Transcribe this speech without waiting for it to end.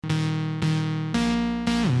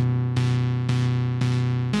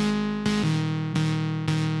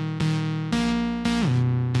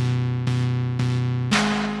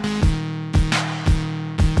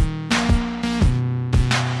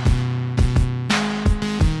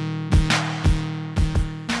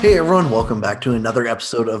Hey everyone, welcome back to another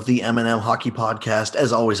episode of the M&M Hockey Podcast.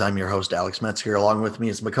 As always, I'm your host, Alex Metzger. Along with me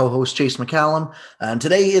is my co-host, Chase McCallum. And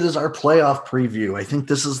today it is our playoff preview. I think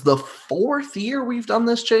this is the fourth year we've done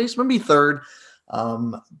this, Chase, maybe third.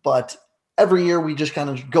 But every year we just kind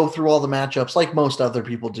of go through all the matchups like most other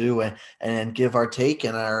people do and give our take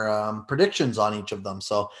and our predictions on each of them.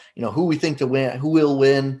 So, who we think to win, who will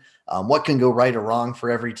win, what can go right or wrong for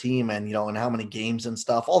every team and how many games and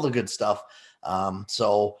stuff, all the good stuff.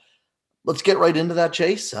 So let's get right into that,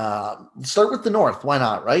 Chase. Start with the North. Why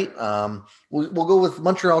not, right? We'll go with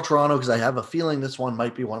Montreal-Toronto because I have a feeling this one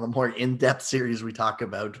might be one of the more in-depth series we talk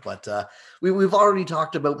about. But we've already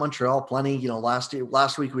talked about Montreal plenty. Last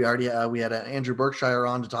week we had Andrew Berkshire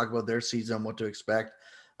on to talk about their season, what to expect.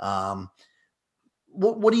 What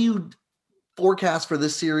do you forecast for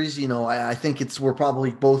this series? I think we're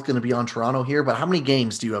probably both going to be on Toronto here, but how many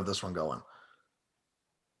games do you have this one going?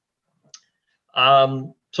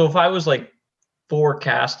 So if I was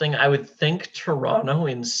forecasting, I would think Toronto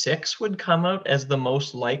in 6 would come out as the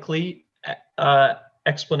most likely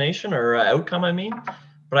explanation or outcome,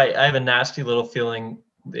 but I have a nasty little feeling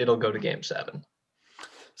it'll go to game 7.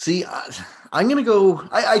 See, I'm going to go,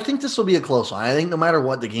 I think this will be a close one. I think no matter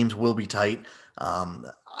what, the games will be tight. I'm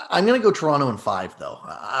going to go Toronto in 5, though.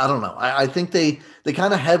 I don't know. I think they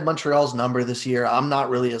kind of had Montreal's number this year. I'm not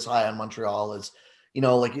really as high on Montreal as,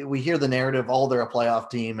 we hear the narrative, they're a playoff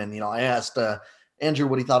team. And, I asked Andrew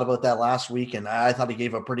what he thought about that last week, and I thought he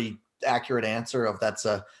gave a pretty accurate answer of that's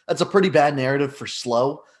a pretty bad narrative for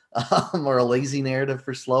slow. Or a lazy narrative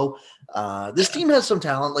for slow. This team has some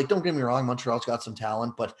talent. Don't get me wrong, Montreal's got some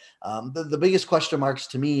talent, but the biggest question marks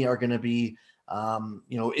to me are going to be,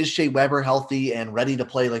 is Shea Weber healthy and ready to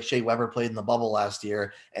play like Shea Weber played in the bubble last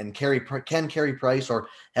year? And can Carey Price, or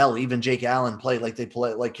hell, even Jake Allen play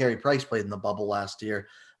like Carey Price played in the bubble last year?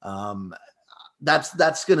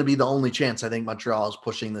 That's going to be the only chance I think Montreal is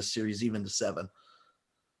pushing this series even to 7.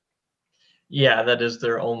 Yeah, that is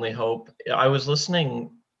their only hope. I was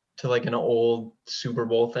listening to an old Super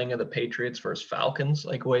Bowl thing of the Patriots versus Falcons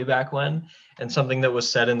way back when, and something that was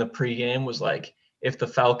said in the pregame was if the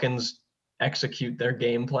Falcons execute their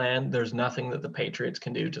game plan, there's nothing that the Patriots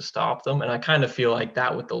can do to stop them. And I kind of feel like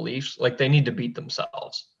that with the Leafs, they need to beat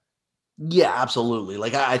themselves. Yeah, absolutely.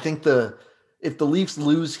 I think if the Leafs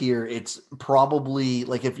lose here, it's probably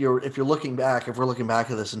if we're looking back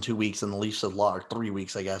at this in 2 weeks and the Leafs have lost, 3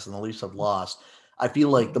 weeks, I guess, and the Leafs have lost, I feel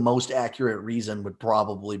like the most accurate reason would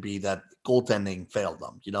probably be that goaltending failed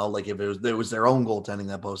them. If it was their own goaltending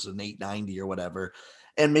that posted an 890 or whatever,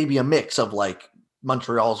 and maybe a mix of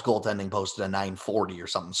Montreal's goaltending posted a 940 or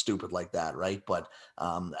something stupid like that, right? But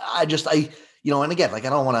and again, I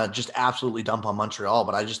don't want to just absolutely dump on Montreal,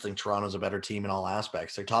 but I just think Toronto's a better team in all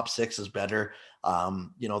aspects. Their top 6 is better.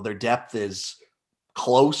 Their depth is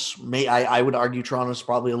close. I would argue Toronto's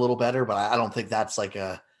probably a little better, but I don't think that's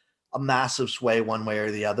a massive sway one way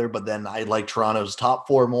or the other. But then I like Toronto's top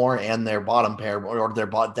 4 more and their bottom pair or their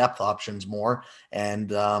depth options more.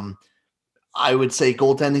 And I would say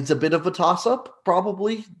goaltending's a bit of a toss-up,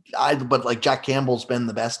 probably. But Jack Campbell's been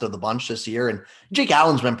the best of the bunch this year, and Jake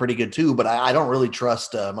Allen's been pretty good too. But I don't really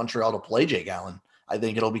trust Montreal to play Jake Allen. I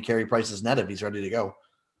think it'll be Carey Price's net if he's ready to go.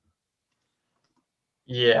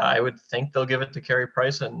 Yeah, I would think they'll give it to Carey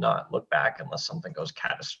Price and not look back unless something goes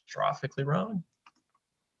catastrophically wrong.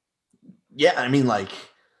 Yeah, I mean,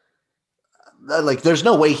 there's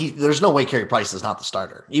no way Carey Price is not the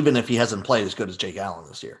starter, even if he hasn't played as good as Jake Allen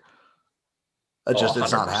this year.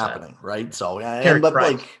 It's not happening, right? So,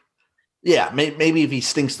 maybe if he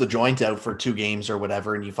stinks the joint out for 2 games or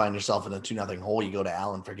whatever, and you find yourself in a 2-0 hole, you go to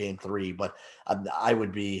Allen for game 3. But I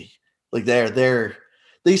would be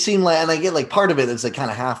they seem like, and I get part of it is they kind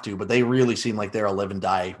of have to, but they really seem like they're a live and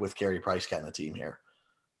die with Carey Price kind of team here.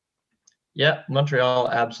 Yeah, Montreal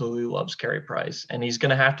absolutely loves Carey Price, and he's going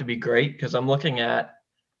to have to be great because I'm looking at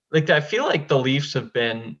I feel like the Leafs have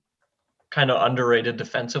been kind of underrated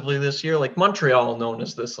defensively this year. Montreal known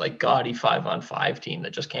as this gaudy 5-on-5 team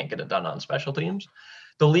that just can't get it done on special teams.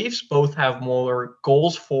 The Leafs both have more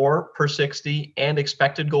goals for per 60 and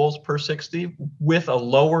expected goals per 60 with a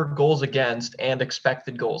lower goals against and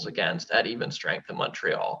expected goals against at even strength than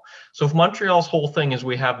Montreal. So if Montreal's whole thing is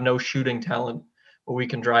we have no shooting talent, but we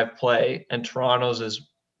can drive play, and Toronto's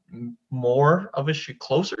is more of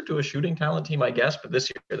closer to a shooting talent team, I guess, but this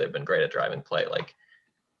year they've been great at driving play.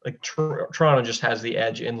 Toronto just has the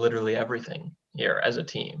edge in literally everything here as a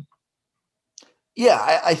team.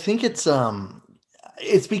 Yeah, I think it's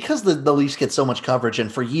because the Leafs get so much coverage,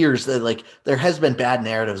 and for years that there has been bad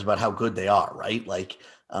narratives about how good they are, right?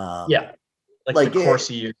 The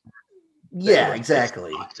Corsi year. Yeah,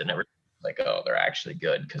 exactly. And everything. like, oh, they're actually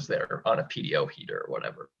good because they're on a PDO heater or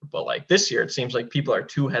whatever. But like this year, it seems like people are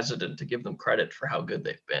too hesitant to give them credit for how good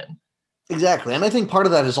they've been. Exactly. And I think part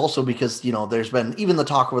of that is also because, there's been even the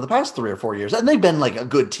talk over the past 3 or 4 years, and they've been like a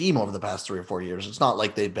good team over the past 3 or 4 years. It's not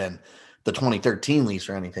like they've been the 2013 Leafs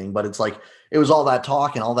or anything, but it's like it was all that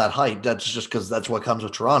talk and all that hype. That's just because that's what comes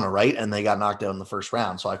with Toronto, right? And they got knocked out in the first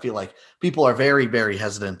round. So I feel like people are very, very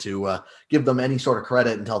hesitant to give them any sort of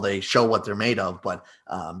credit until they show what they're made of. But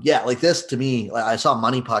yeah, like this to me, I saw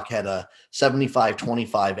Money Puck had a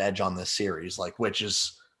 75-25 edge on this series, like which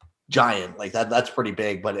is giant. Like that's pretty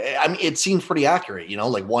big, but I mean it seems pretty accurate,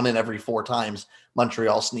 like 1 in every 4 times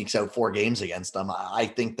Montreal sneaks out 4 games against them. I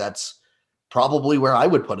think that's probably where I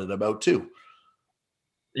would put it, about 2.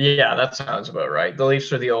 Yeah, that sounds about right. The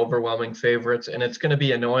Leafs are the overwhelming favorites, and it's going to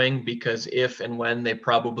be annoying because if and when they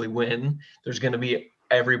probably win, there's going to be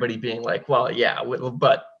everybody being like, well, yeah,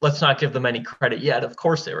 but let's not give them any credit yet. Of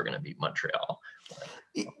course they were going to beat Montreal.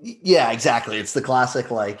 Yeah, exactly. It's the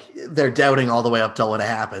classic, like they're doubting all the way up till when it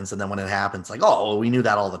happens, and then when it happens, like, oh, well, we knew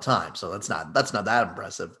that all the time. So that's not that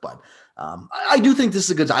impressive. But I do think this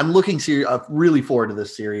is a good. I'm looking really forward to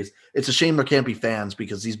this series. It's a shame there can't be fans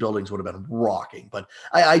because these buildings would have been rocking. But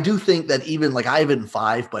I do think that even like I have it in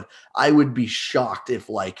 5, but I would be shocked if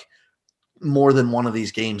like more than one of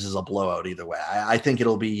these games is a blowout either way. I think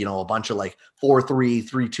it'll be, a bunch of like 4-3,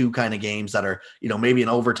 3-2 kind of games that are, maybe an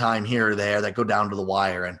overtime here or there that go down to the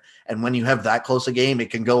wire. And when you have that close a game, it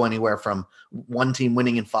can go anywhere from one team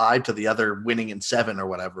winning in 5 to the other winning in 7 or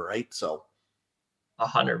whatever, right? So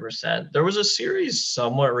 100%. There was a series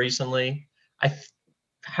somewhat recently. I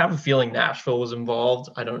have a feeling Nashville was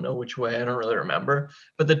involved. I don't know which way. I don't really remember.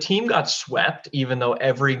 But the team got swept, even though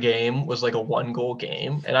every game was like a 1-goal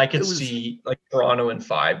game. And I could see like Toronto in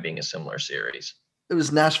 5 being a similar series. It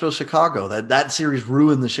was Nashville, Chicago. That series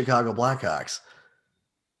ruined the Chicago Blackhawks.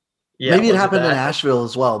 Yeah, maybe it happened in Nashville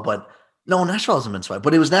as well, but no, Nashville hasn't been swept.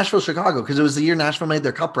 But it was Nashville, Chicago, because it was the year Nashville made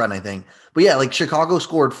their cup run, I think. But yeah, like Chicago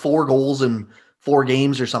scored 4 goals in 4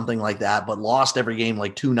 games or something like that, but lost every game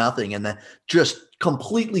like 2-0, and then just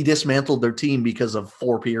completely dismantled their team because of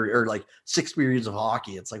 6 periods of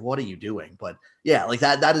hockey. It's like, what are you doing? But yeah, like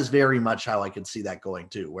that is very much how I could see that going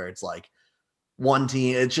too, where it's like one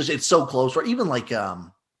team, it's so close. Or even like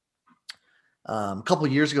a couple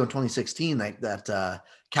of years ago in 2016, that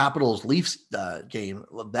Capitals Leafs game,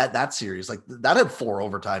 that series, like that had 4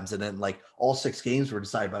 overtimes, and then like all 6 games were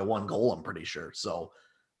decided by 1 goal, I'm pretty sure. So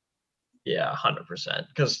yeah, 100%.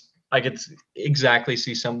 Because I could exactly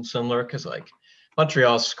see something similar, because like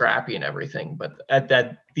Montreal's scrappy and everything, but at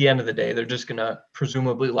the end of the day, they're just gonna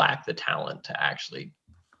presumably lack the talent to actually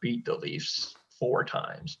beat the Leafs 4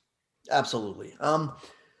 times. Absolutely.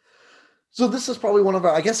 So this is probably one of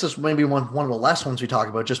our, I guess this may be one of the last ones we talk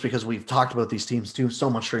about, just because we've talked about these teams too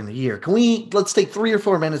so much during the year. Let's take 3 or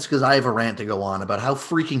 4 minutes, because I have a rant to go on about how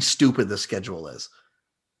freaking stupid the schedule is.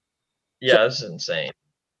 Yeah, this is insane.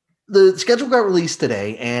 The schedule got released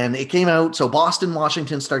today, and it came out. So Boston,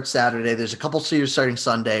 Washington starts Saturday. There's a couple series starting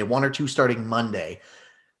Sunday, 1 or 2 starting Monday.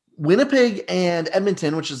 Winnipeg and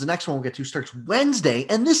Edmonton, which is the next one we'll get to, starts Wednesday,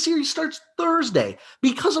 and this series starts Thursday.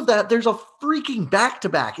 Because of that, there's a freaking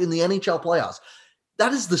back-to-back in the NHL playoffs.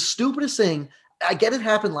 That is the stupidest thing. I get it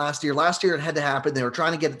happened last year. Last year it had to happen. They were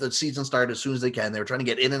trying to get the season started as soon as they can. They were trying to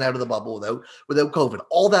get in and out of the bubble without COVID.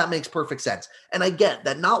 All that makes perfect sense. And I get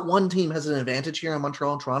that not one team has an advantage here in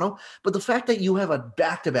Montreal and Toronto, but the fact that you have a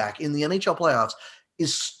back-to-back in the NHL playoffs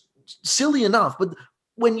is silly enough. But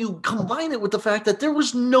when you combine it with the fact that there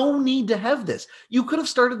was no need to have this, you could have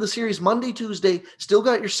started the series Monday, Tuesday, still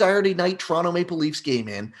got your Saturday night Toronto Maple Leafs game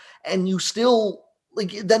in, and you still,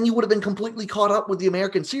 then you would have been completely caught up with the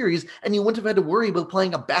American series, and you wouldn't have had to worry about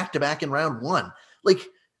playing a back-to-back in round 1.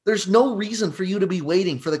 There's no reason for you to be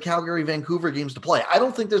waiting for the Calgary-Vancouver games to play. I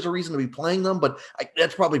don't think there's a reason to be playing them, but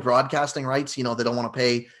that's probably broadcasting rights. They don't want to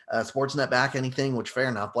pay Sportsnet back anything, which fair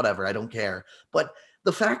enough, whatever. I don't care. But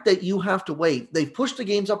the fact that you have to wait, they've pushed the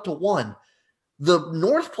games up to 1. The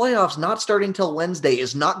North playoffs not starting till Wednesday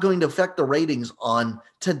is not going to affect the ratings on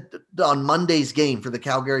Monday's game for the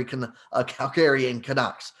Calgary and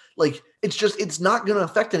Canucks. It's not going to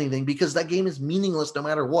affect anything, because that game is meaningless no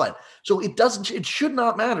matter what. So it should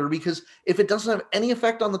not matter, because if it doesn't have any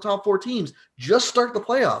effect on the top 4 teams, just start the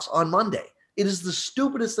playoffs on Monday. It is the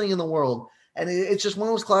stupidest thing in the world. And it's just one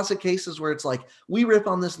of those classic cases where it's like, we rip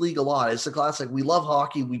on this league a lot. It's the classic, we love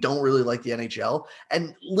hockey, we don't really like the NHL.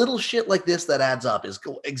 And little shit like this that adds up is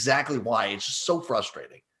exactly why. It's just so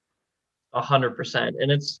frustrating. 100%.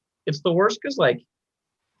 And it's the worst, because like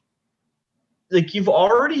you've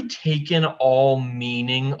already taken all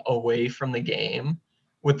meaning away from the game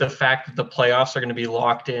with the fact that the playoffs are going to be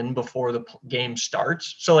locked in before the game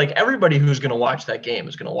starts. So like everybody who's going to watch that game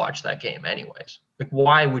is going to watch that game anyways. Like,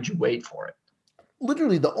 why would you wait for it?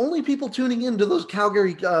 Literally, the only people tuning into those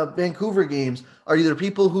Calgary Vancouver games are either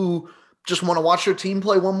people who just want to watch their team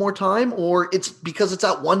play one more time, or it's because it's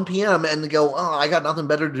at 1 p.m. and they go, oh, I got nothing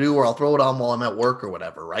better to do, or I'll throw it on while I'm at work or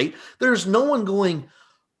whatever, right? There's no one going,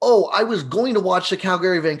 oh, I was going to watch the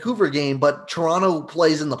Calgary Vancouver game, but Toronto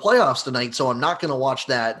plays in the playoffs tonight, so I'm not going to watch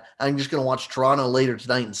that. I'm just going to watch Toronto later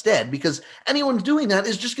tonight instead, because anyone doing that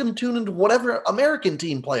is just going to tune into whatever American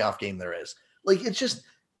team playoff game there is. Like,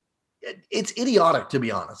 it's idiotic, to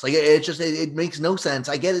be honest. Like, it makes no sense.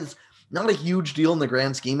 I get it's not a huge deal in the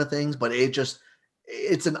grand scheme of things, but it's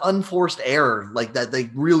an unforced error like that they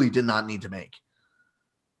really did not need to make.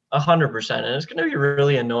 100%. And it's going to be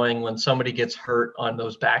really annoying when somebody gets hurt on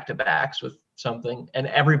those back-to-backs with something, and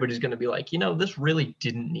everybody's going to be like, this really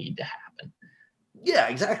didn't need to happen. Yeah,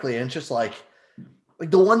 exactly. And it's just like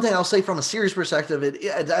the one thing I'll say from a series perspective, it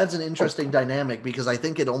adds an interesting dynamic, because I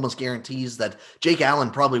think it almost guarantees that Jake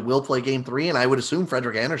Allen probably will play game 3. And I would assume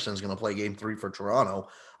Frederik Andersen is going to play game 3 for Toronto,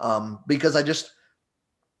 because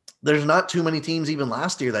there's not too many teams even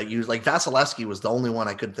last year that used, like, Vasilevsky was the only one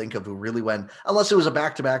I could think of who really went, unless it was a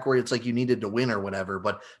back-to-back where it's like you needed to win or whatever.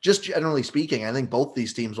 But just generally speaking, I think both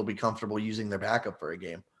these teams will be comfortable using their backup for a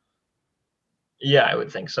game. Yeah, I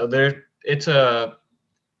would think so. It's a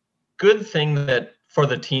good thing that for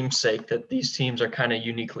the team's sake that these teams are kind of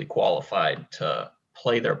uniquely qualified to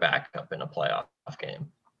play their backup in a playoff game.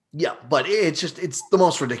 Yeah, but it's the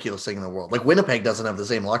most ridiculous thing in the world. Like, Winnipeg doesn't have the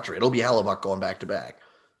same luxury. It'll be Hellebuyck going back to back.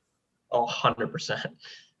 Oh, 100%.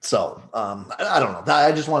 So I don't know.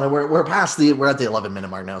 I just want to. We're past we're at the 11-minute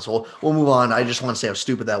mark now, so we'll move on. I just want to say how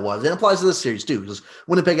stupid that was. It applies to this series too, because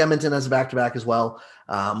Winnipeg Edmonton has a back-to-back as well.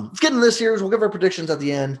 Let's get into this series. We'll give our predictions at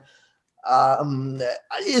the end.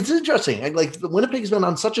 It's interesting. Like, Winnipeg's been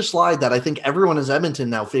on such a slide that I think everyone is Edmonton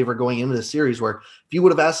now favor going into the series, where if you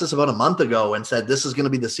would have asked us about a month ago and said this is going to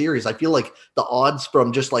be the series, I feel like the odds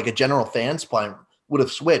from just like a general fan's point would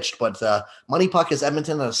have switched. But Money Puck is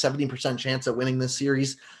Edmonton at a 70% chance at winning this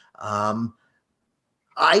series. I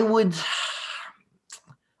would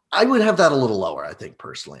have that a little lower, I think,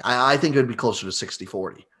 personally. I think it would be closer to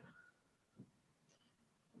 60-40.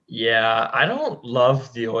 Yeah, I don't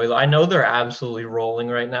love the Oilers. I know they're absolutely rolling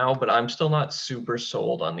right now, but I'm still not super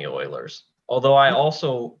sold on the Oilers. Although I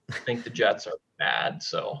also think the Jets are bad,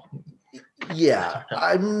 so. Yeah,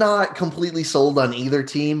 I'm not completely sold on either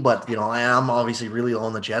team, but, I am obviously really low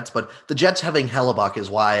on the Jets. But the Jets having Hellebuyck is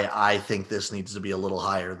why I think this needs to be a little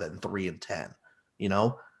higher than 3-10,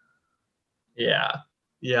 Yeah.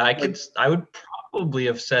 Yeah, I would probably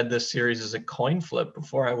have said this series is a coin flip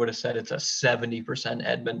before I would have said it's a 70%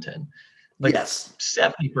 Edmonton. Like, yes.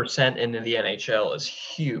 70% into the NHL is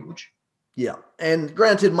huge. Yeah. And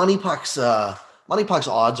granted, Money Puck's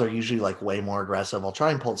odds are usually like way more aggressive. I'll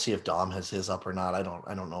try and see if Dom has his up or not. I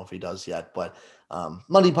don't know if he does yet, but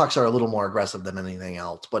Money Pucks are a little more aggressive than anything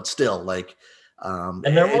else, but still, like, and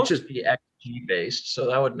they're mostly XG based, so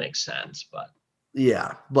that would make sense, but.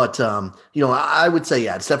 Yeah, but I would say,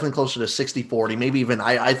 it's definitely closer to 60-40. Maybe even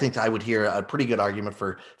I think I would hear a pretty good argument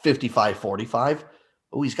for 55-45.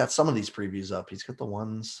 Oh, he's got some of these previews up. He's got the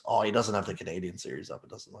ones. Oh, he doesn't have the Canadian series up. It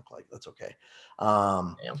doesn't look like. That's okay.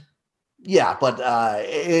 Yeah, but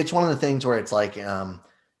it's one of the things where it's like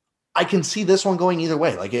I can see this one going either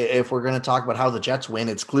way. Like, if we're going to talk about how the Jets win,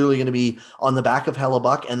 it's clearly going to be on the back of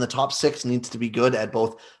Hellebuyck, and the top 6 needs to be good at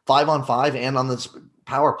both 5-on-5 and on this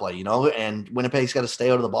power play, and Winnipeg's got to stay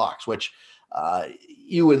out of the box, which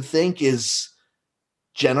you would think is,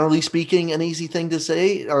 generally speaking, an easy thing to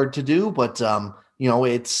say or to do, but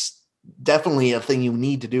it's definitely a thing you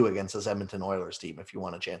need to do against this Edmonton Oilers team if you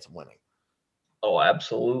want a chance of winning. Oh,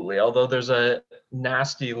 absolutely. Although there's a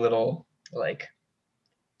nasty little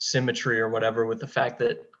symmetry or whatever with the fact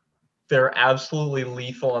that they're absolutely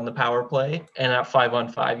lethal on the power play, and at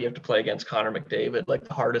 5-on-5 you have to play against Connor McDavid, like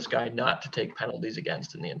the hardest guy not to take penalties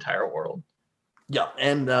against in the entire world. Yeah,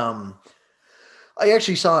 and I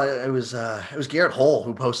actually saw it was Garrett Hole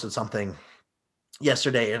who posted something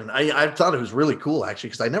yesterday, and I thought it was really cool, actually,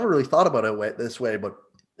 because I never really thought about it this way, but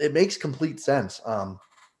it makes complete sense.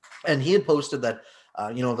 And he had posted that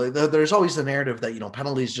there's always the narrative that,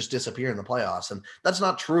 penalties just disappear in the playoffs. And that's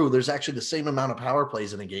not true. There's actually the same amount of power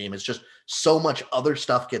plays in a game. It's just so much other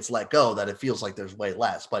stuff gets let go that it feels like there's way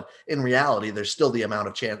less. But in reality, there's still the amount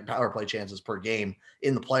of power play chances per game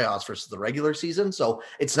in the playoffs versus the regular season. So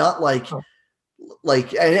it's not like,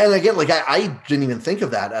 and again, I didn't even think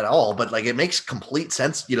of that at all, but it makes complete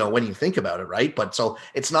sense, when you think about it. Right. But so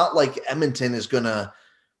it's not like Edmonton is going to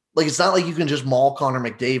Like, it's not like you can just maul Connor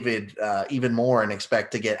McDavid even more and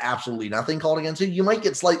expect to get absolutely nothing called against you. You might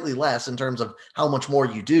get slightly less in terms of how much more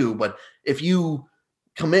you do, but if you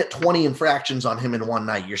commit 20 infractions on him in one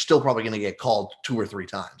night, you're still probably going to get called 2 or 3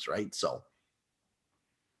 times, right? So,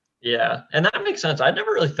 Yeah, and that makes sense. I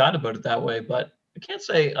never really thought about it that way, but I can't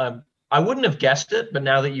say I wouldn't have guessed it, but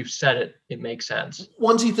now that you've said it, it makes sense.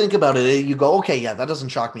 once you think about it, you go, okay, yeah, that doesn't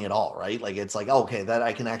shock me at all, right? Like, it's like, okay, that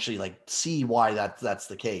I can actually like see why that's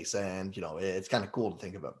the case, and it's kind of cool to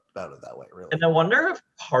think about it that way, really. And I wonder if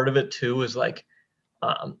part of it too is like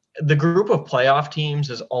the group of playoff teams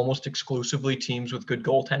is almost exclusively teams with good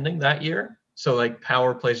goaltending that year. So like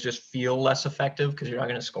power plays just feel less effective because you're not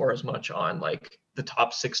going to score as much on like the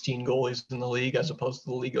top 16 goalies in the league as opposed to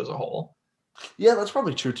the league as a whole. Yeah, that's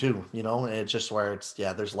probably true too. It's just where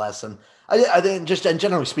there's less, and I think just and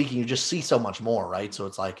generally speaking, you just see so much more, right? So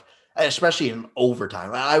it's like, especially in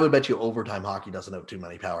overtime, I would bet you overtime hockey doesn't have too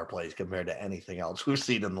many power plays compared to anything else we've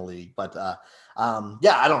seen in the league. But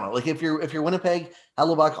yeah, I don't know. Like if you're Winnipeg,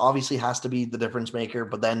 Hellebuck obviously has to be the difference maker,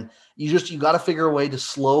 but then you got to figure a way to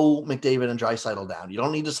slow McDavid and Draisaitl down. You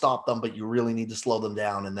don't need to stop them, but you really need to slow them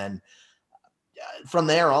down, and then from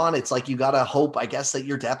there on, it's like you got to hope, I guess, that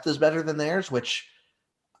your depth is better than theirs, which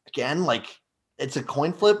again, like it's a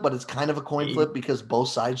coin flip, but it's kind of a coin flip because both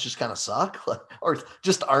sides just kind of suck or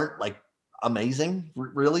just aren't like amazing,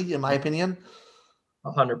 really, in my opinion.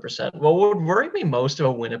 100%. Well, what would worry me most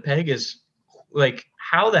about Winnipeg is like,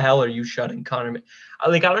 how the hell are you shutting Connor?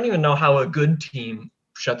 Like, I don't even know how a good team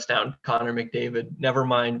shuts down Connor McDavid. Never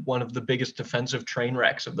mind one of the biggest defensive train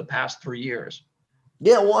wrecks of the past 3 years.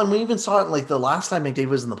 Yeah, well, and we even saw it like the last time McDavid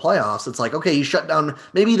was in the playoffs. It's like, okay, you shut down.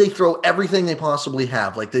 Maybe they throw everything they possibly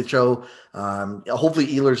have. Like they show, hopefully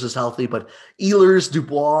Ehlers is healthy, but Ehlers,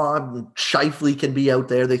 Dubois, Scheifele can be out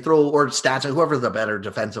there. They throw, or Stats, whoever the better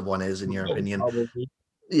defensive one is, in your opinion. Probably.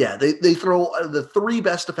 Yeah, they throw the 3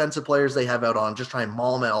 best defensive players they have out on, just try and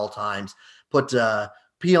maul them at all times. Put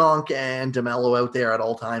Pionk and DeMello out there at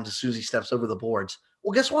all times as soon as he steps over the boards.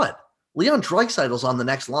 Well, guess what? Leon Draisaitl's on the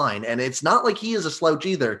next line, and it's not like he is a slouch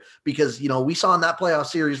either, because we saw in that playoff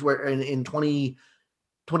series where in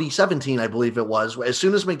 2017, I believe it was, as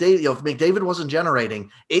soon as McDavid, if McDavid wasn't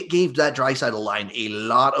generating, it gave that Draisaitl line a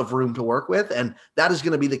lot of room to work with, and that is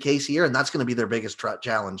going to be the case here, and that's going to be their biggest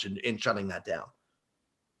challenge in shutting that down.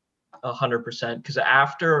 100%. Because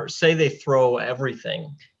after, say, they throw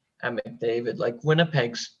everything at McDavid, like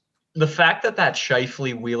Winnipeg's, the fact that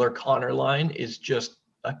Scheifele, Wheeler, Connor line is just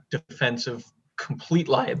a defensive complete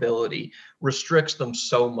liability restricts them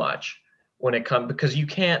so much when it comes, because you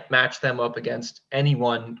can't match them up against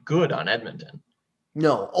anyone good on Edmonton.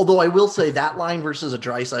 No, although I will say that line versus a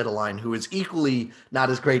Draisaitl line who is equally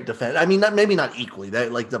not as great defense. I mean, maybe not equally.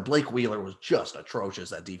 That like the Blake Wheeler was just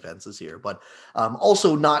atrocious at defense this year, but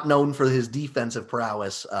also not known for his defensive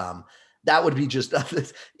prowess. That would be just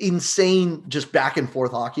insane, just back and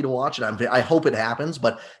forth hockey to watch, and I hope it happens.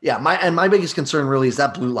 But yeah, my biggest concern really is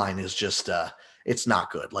that blue line is just it's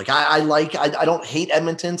not good. Like I don't hate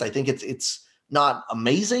Edmonton's. I think it's not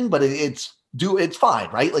amazing, but it's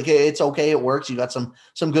fine, right? Like it's okay, it works. You got some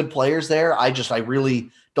good players there. I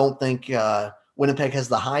really don't think Winnipeg has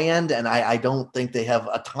the high end, and I don't think they have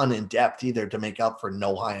a ton in depth either to make up for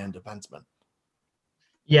no high end defensemen.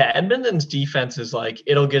 Yeah, Edmonton's defense is like,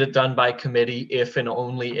 it'll get it done by committee if and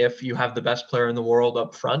only if you have the best player in the world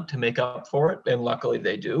up front to make up for it, and luckily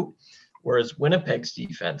they do. Whereas Winnipeg's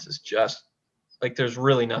defense is just like, there's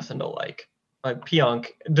really nothing to like. Like Pionk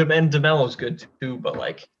and DeMello's good too, but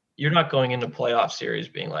like, you're not going into playoff series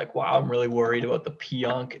being like, wow, I'm really worried about the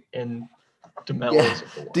Pionk and DeMello's.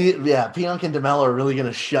 Yeah, Pionk and DeMello are really going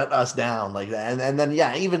to shut us down like that. And then,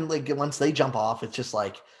 yeah, even like once they jump off, it's just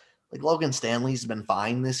like Logan Stanley's been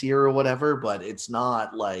fine this year or whatever, but it's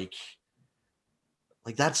not like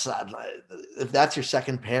that's if that's your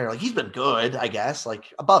second pair, like he's been good, I guess, like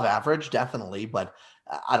above average, definitely, but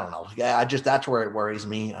I don't know. Yeah, that's where it worries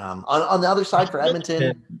me. On the other side for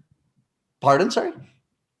Edmonton, pardon, sorry.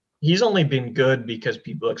 He's only been good because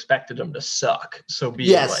people expected him to suck. So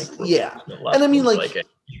yeah, and I mean like a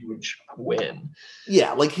huge win.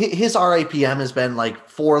 Yeah, like his RAPM has been like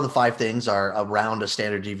 4 of the 5 things are around a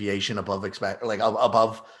standard deviation above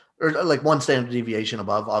above, or like 1 standard deviation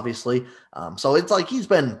above, obviously. So it's like he's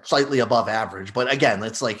been slightly above average, but again,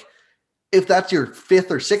 it's like if that's your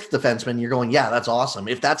 5th or 6th defenseman, you're going, yeah, that's awesome.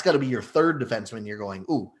 If that's got to be your 3rd defenseman, you're going,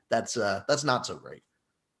 ooh, that's not so great.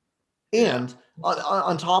 And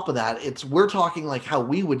on top of that, we're talking like how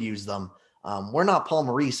we would use them. We're not Paul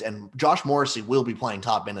Maurice, and Josh Morrissey will be playing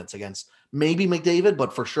top minutes against maybe McDavid,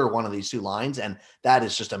 but for sure one of these 2 lines, and that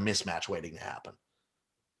is just a mismatch waiting to happen.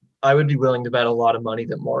 I would be willing to bet a lot of money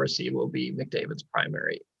that Morrissey will be McDavid's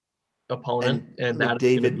primary opponent, And and that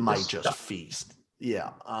is going to McDavid be a might just stuff. feast.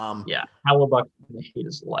 Yeah. Yeah, Hellebuyck's going to hate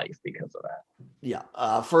his life because of that.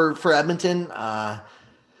 Yeah. For Edmonton,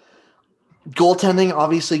 goaltending,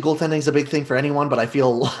 obviously, goaltending is a big thing for anyone, but I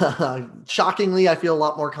feel shockingly, I feel a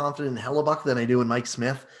lot more confident in Hellebuck than I do in Mike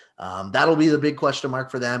Smith. That'll be the big question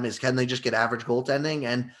mark for them is can they just get average goaltending?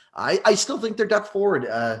 And I still think their depth forward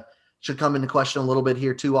should come into question a little bit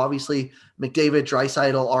here too. Obviously, McDavid,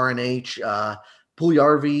 Draisaitl, RNH,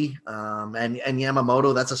 Puljujarvi, and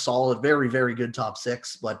Yamamoto. That's a solid, very, very good top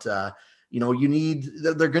six. But they're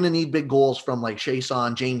going to need big goals from like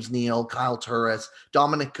Chiasson, James Neal, Kyle Turris,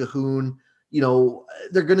 Dominic Cahoon.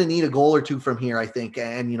 They're going to need a goal or two from here, I think.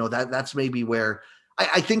 And, that's maybe where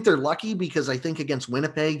I think they're lucky because I think against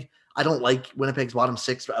Winnipeg, I don't like Winnipeg's bottom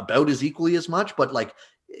six about as equally as much. But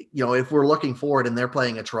if we're looking forward and they're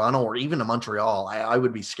playing a Toronto or even a Montreal, I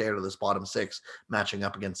would be scared of this bottom six matching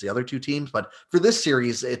up against the other two teams. But for this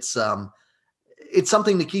series, it's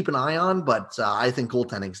something to keep an eye on. But I think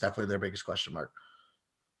goaltending is definitely their biggest question mark.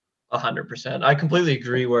 100%. I completely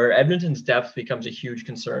agree where Edmonton's depth becomes a huge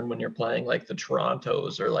concern when you're playing like the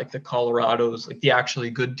Torontos or like the Colorados, like the actually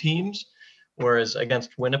good teams. Whereas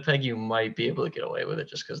against Winnipeg, you might be able to get away with it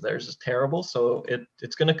just because theirs is terrible. So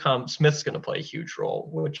it's going to come. Smith's going to play a huge role,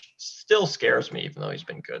 which still scares me, even though he's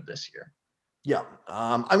been good this year. Yeah.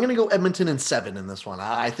 I'm going to go Edmonton in 7 in this one.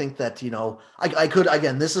 I think that, I could,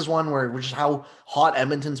 again, this is one where just how hot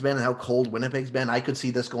Edmonton's been and how cold Winnipeg's been. I could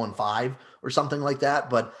see this going 5 or something like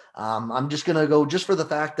that. But I'm just going to go just for the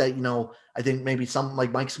fact that, I think maybe something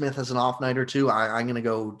like Mike Smith has an off night or two. I'm going to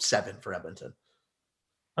go 7 for Edmonton.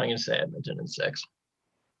 I'm going to say Edmonton in 6.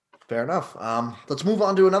 Fair enough. Let's move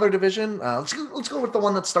on to another division. Let's go with the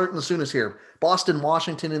one that's starting the soonest here. Boston,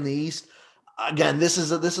 Washington in the East. Again,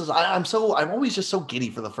 I'm always just so giddy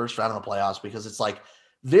for the first round of the playoffs because it's like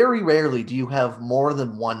very rarely do you have more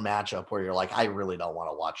than one matchup where you're like, I really don't want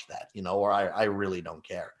to watch that, or I really don't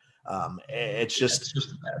care. It's just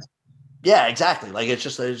the best. Yeah, exactly. Like it's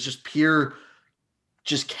just pure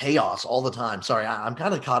chaos all the time. Sorry, I'm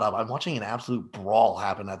kind of caught up. I'm watching an absolute brawl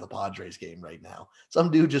happen at the Padres game right now.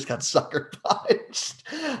 Some dude just got sucker punched.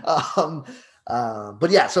 But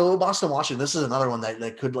yeah, so Boston, Washington, this is another one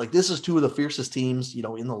that could this is two of the fiercest teams,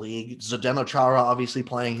 in the league. Zdeno Chara obviously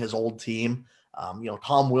playing his old team.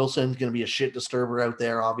 Tom Wilson's going to be a shit disturber out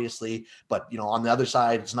there, obviously. But, on the other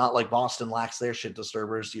side, it's not like Boston lacks their shit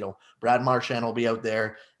disturbers. Brad Marchand will be out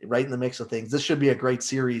there right in the mix of things. This should be a great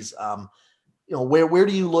series. Where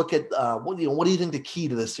do you look at what do you think the key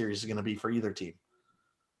to this series is going to be for either team?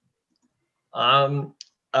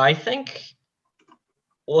 I think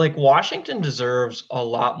Washington deserves a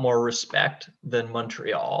lot more respect than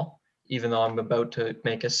Montreal, even though I'm about to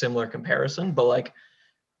make a similar comparison. But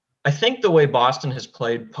I think the way Boston has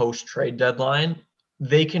played post trade deadline,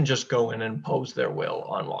 they can just go in and impose their will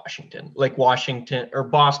on Washington.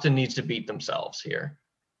 Boston needs to beat themselves here.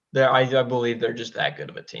 I believe they're just that good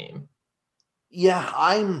of a team. Yeah,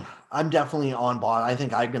 I'm definitely on board. I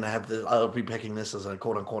think I'm gonna I'll be picking this as a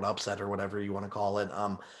quote unquote upset or whatever you want to call it.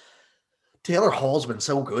 Taylor Hall's been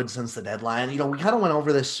so good since the deadline. We kind of went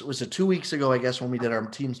over this, was it 2 weeks ago, I guess, when we did our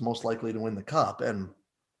teams most likely to win the cup. And,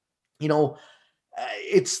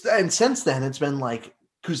 and since then it's been like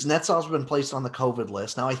Kuznetsov's been placed on the COVID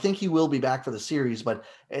list. Now I think he will be back for the series, but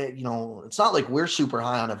it's not like we're super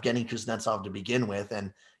high on Evgeny Kuznetsov to begin with.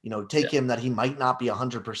 And, take him that he might not be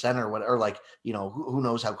 100% or whatever, who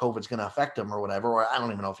knows how COVID's going to affect him or whatever, or I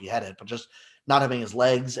don't even know if he had it, but just not having his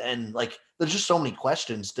legs. And there's just so many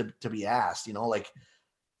questions to be asked, I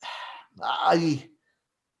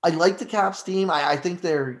like the Caps team. I think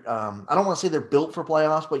they're, I don't want to say they're built for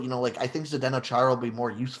playoffs, but I think Zdeno Chara will be more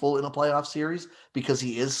useful in a playoff series because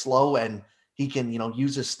he is slow and he can,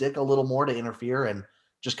 use his stick a little more to interfere and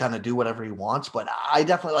just kind of do whatever he wants. But I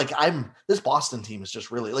definitely this Boston team is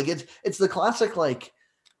just really it's the classic,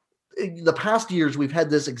 the past years we've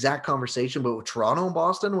had this exact conversation, but with Toronto and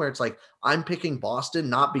Boston, where it's I'm picking Boston,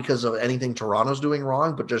 not because of anything Toronto's doing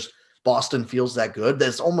wrong, but just Boston feels that good.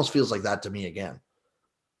 This almost feels like that to me again.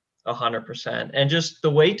 100%. And just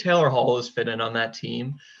the way Taylor Hall is fit in on that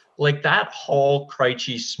team, that Hall,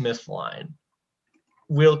 Krejci, Smith line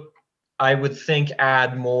will, I would think,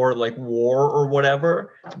 add more WAR or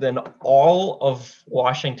whatever than all of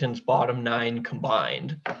Washington's bottom 9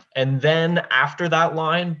 combined. And then after that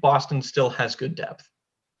line, Boston still has good depth.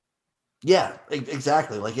 Yeah,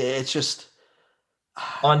 exactly. It's just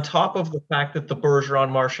on top of the fact that the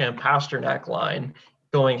Bergeron, Marchand, Pasternak line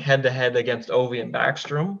going head to head against Ovi and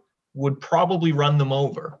Backstrom would probably run them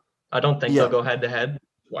over. I don't think they'll go head to head.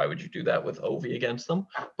 why would you do that with Ovi against them?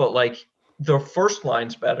 But like their first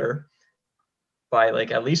line's better by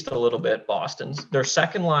like at least a little bit. Boston's. Their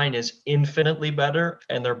second line is infinitely better,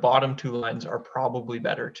 and their bottom two lines are probably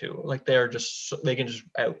better too. Like they can just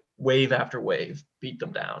wave after wave beat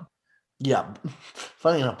them down. Yeah,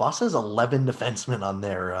 funny enough, Boston has 11 defensemen on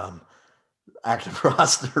their active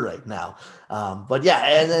roster right now. But yeah,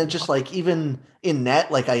 and then just like even in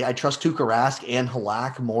net, like I trust Tuukka Rask and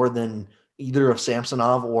Halak more than either of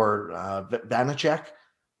Samsonov or Vanacek.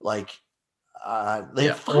 Like they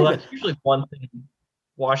have well, five. that's usually one thing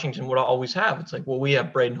Washington would always have. It's like, well, we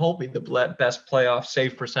have Braden Holtby, the best playoff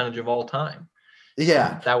save percentage of all time.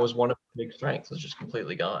 Yeah, and that was one of the big strengths. It's just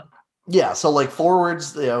completely gone. Yeah, so like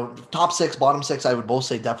forwards, top six, bottom six, I would both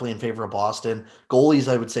say definitely in favor of Boston.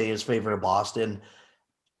 Goalies, I would say is favor of Boston.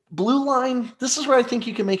 Blue line, this is where I think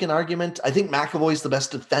you can make an argument. I think McAvoy's the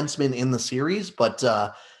best defenseman in the series, but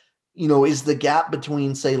is the gap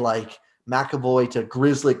between say like McAvoy to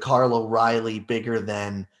Grizzly, Carlo, Riley bigger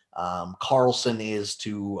than Carlson is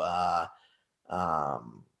to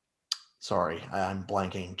sorry, I'm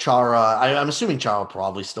blanking. Chara, I'm assuming Chara will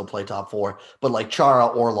probably still play top four, but like Chara,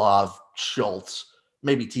 Orlov, Schultz,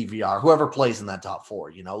 maybe TVR, whoever plays in that top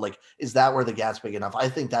four, like is that where the gap's big enough? I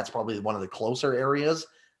think that's probably one of the closer areas.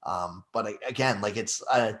 But again, like it's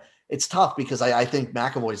tough because I think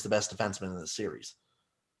McAvoy is the best defenseman in this series.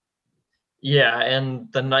 Yeah,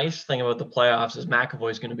 and the nice thing about the playoffs is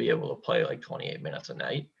McAvoy is going to be able to play like 28 minutes a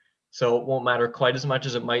night. So it won't matter quite as much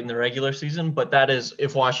as it might in the regular season, but that is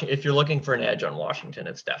if you're looking for an edge on Washington,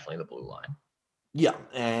 it's definitely the blue line. Yeah,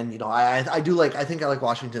 and I think I like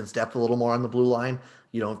Washington's depth a little more on the blue line.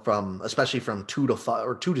 Especially from 2 to 5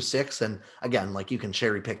 or 2 to 6, and again, like you can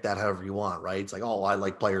cherry pick that however you want, right? It's like, oh, I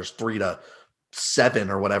like players 3 to 7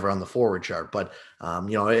 or whatever on the forward chart, but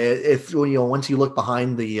if once you look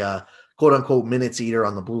behind the quote unquote minutes eater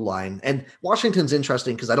on the blue line, and Washington's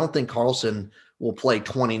interesting because I don't think Carlson will play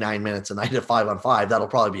 29 minutes a night at 5-on-5. That'll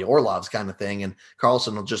probably be Orlov's kind of thing, and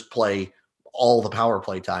Carlson will just play all the power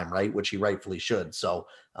play time, right? Which he rightfully should. So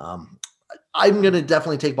I'm going to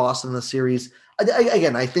definitely take Boston in the series.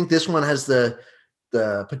 I think this one has the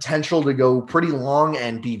potential to go pretty long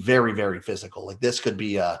and be very, very physical. Like this could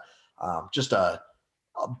be just a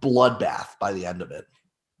bloodbath by the end of it.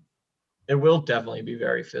 It will definitely be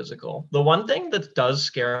very physical. The one thing that does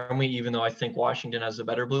scare me, even though I think Washington has a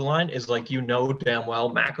better blue line, is like damn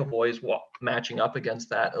well McAvoy is matching up against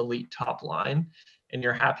that elite top line, and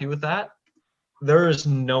you're happy with that. There is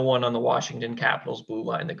no one on the Washington Capitals blue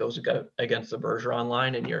line that goes against the Bergeron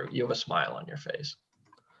line, and you have a smile on your face.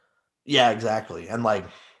 Yeah, exactly. And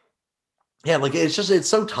it's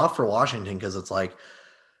so tough for Washington because it's like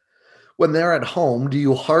when they're at home, do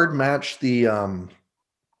you hard match the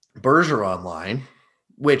Bergeron line,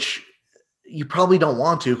 which you probably don't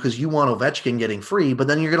want to because you want Ovechkin getting free, but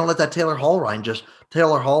then you're going to let that Taylor Hall line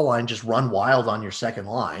just run wild on your second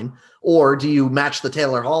line? Or do you match the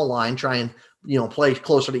Taylor Hall line, try and play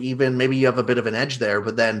closer to even? Maybe you have a bit of an edge there,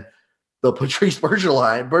 but then the Patrice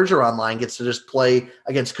Bergeron line gets to just play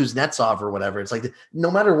against Kuznetsov or whatever. It's like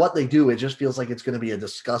no matter what they do, it just feels like it's going to be a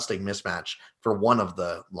disgusting mismatch for one of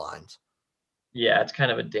the lines. Yeah, it's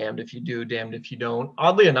kind of a damned if you do, damned if you don't.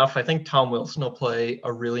 Oddly enough, I think Tom Wilson will play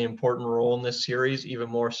a really important role in this series, even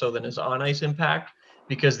more so than his on-ice impact,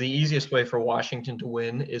 because the easiest way for Washington to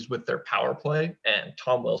win is with their power play, and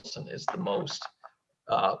Tom Wilson is the most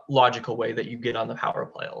logical way that you get on the power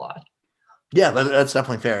play a lot. Yeah, that's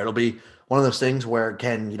definitely fair. It'll be one of those things where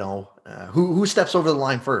who steps over the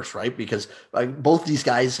line first, right? Because both these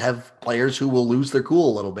guys have players who will lose their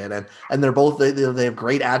cool a little bit, and they're both they have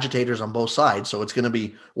great agitators on both sides. So it's going to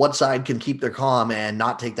be what side can keep their calm and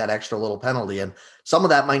not take that extra little penalty. And some of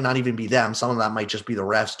that might not even be them. Some of that might just be the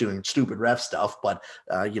refs doing stupid ref stuff. But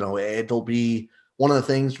it'll be one of the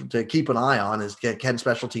things to keep an eye on is can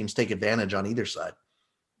special teams take advantage on either side.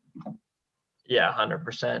 Yeah,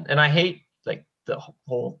 100%. And I hate like the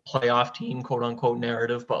whole playoff team, quote unquote,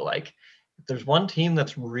 narrative, but like if there's one team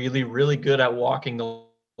that's really, really good at walking the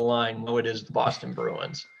line, it is the Boston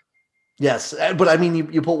Bruins. Yes, but I mean,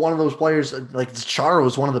 you put one of those players like Chara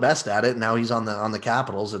was one of the best at it. Now he's on the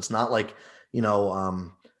Capitals. It's not like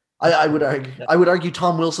I would argue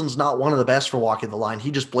Tom Wilson's not one of the best for walking the line.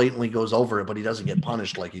 He just blatantly goes over it, but he doesn't get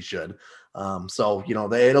punished like he should.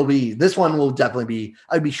 It'll be this one will definitely be.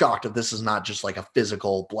 I'd be shocked if this is not just like a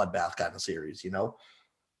physical bloodbath kind of series.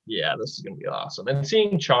 Yeah, this is going to be awesome. And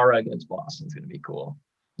seeing Chara against Boston is going to be cool.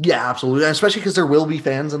 Yeah, absolutely. Especially because there will be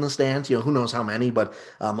fans in the stands. Who knows how many, but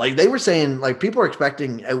like they were saying, like people are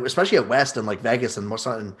expecting, especially at West and like Vegas and what's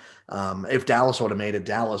not, if Dallas would have made it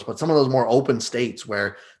Dallas, but some of those more open states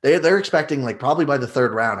where they're expecting like probably by the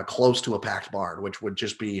third round a close to a packed barn, which would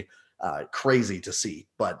just be crazy to see.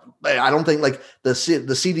 But I don't think like the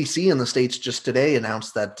CDC in the states just today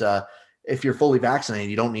announced that if you're fully vaccinated,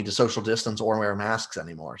 you don't need to social distance or wear masks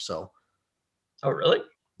anymore. So, Oh, really?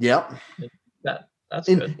 yep. That's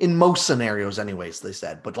in good. in most scenarios anyways, they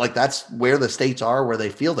said, but like that's where the states are, where they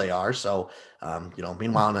feel they are. So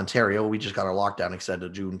meanwhile in Ontario we just got our lockdown extended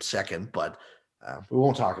to June 2nd, but we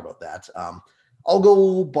won't talk about that. I'll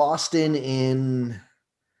go Boston in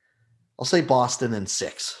I'll say Boston in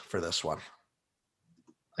 6 for this one.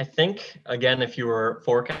 I think again, if you were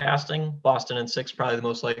forecasting Boston in 6, probably the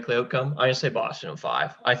most likely outcome. I say Boston in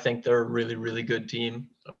 5. I think they're a really, really good team.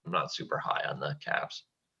 I'm not super high on the Caps.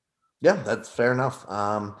 Yeah, that's fair enough.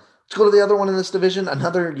 Let's go to the other one in this division.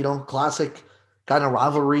 Another, classic kind of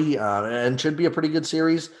rivalry, and should be a pretty good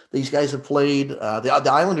series. These guys have played. The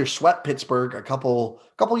Islanders swept Pittsburgh a couple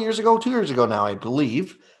years ago, 2 years ago now, I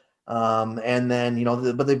believe. And then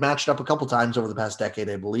but they've matched up a couple times over the past decade,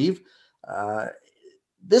 I believe. Uh,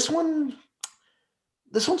 this one.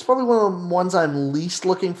 This one's probably one of the ones I'm least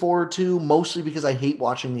looking forward to, mostly because I hate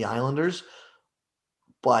watching the Islanders.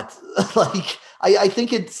 But like I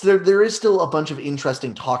think it's there is still a bunch of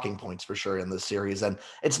interesting talking points for sure in this series. And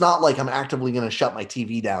it's not like I'm actively gonna shut my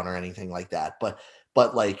TV down or anything like that. But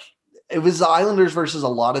like it was the Islanders versus a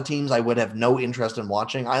lot of teams I would have no interest in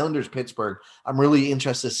watching. Islanders Pittsburgh, I'm really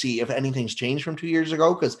interested to see if anything's changed from 2 years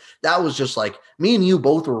ago, because that was just like me and you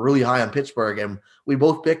both were really high on Pittsburgh and we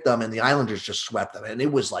both picked them and the Islanders just swept them. And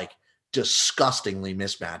it was like disgustingly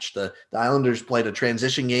mismatched. The Islanders played a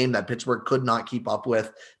transition game that Pittsburgh could not keep up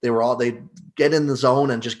with. They get in the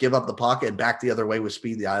zone and just give up the puck and back the other way with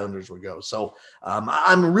speed. The Islanders would go. So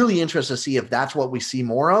I'm really interested to see if that's what we see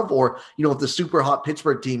more of, or if the super hot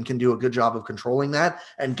Pittsburgh team can do a good job of controlling that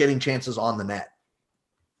and getting chances on the net.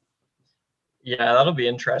 Yeah, that'll be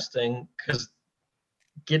interesting because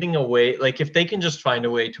getting away, like if they can just find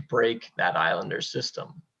a way to break that Islander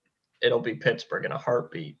system, it'll be Pittsburgh in a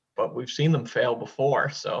heartbeat. But we've seen them fail before,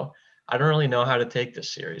 so I don't really know how to take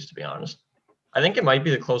this series, to be honest. I think it might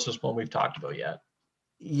be the closest one we've talked about yet.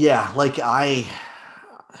 Yeah, like I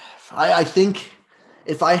think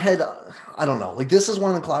if I had, I don't know, like this is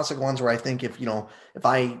one of the classic ones where I think if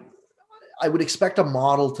I would expect a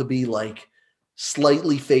model to be like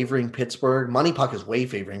slightly favoring Pittsburgh. Money Puck is way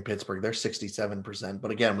favoring Pittsburgh. They're 67%.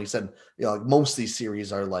 But again, we said, like most of these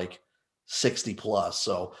series are like 60 plus.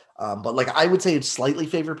 So, but like I would say it's slightly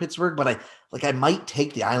favor Pittsburgh, but I might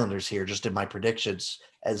take the Islanders here just in my predictions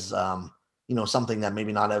as, something that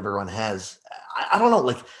maybe not everyone has. I don't know.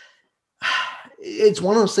 Like it's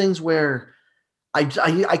one of those things where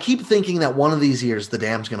I keep thinking that one of these years the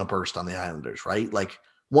dam's going to burst on the Islanders, right? Like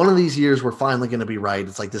one of these years we're finally going to be right.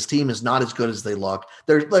 It's like this team is not as good as they look.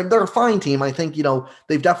 They're a fine team. I think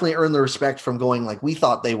they've definitely earned the respect from going like we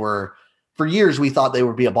thought they were. For years we thought they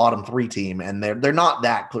would be a bottom 3 team, and they're not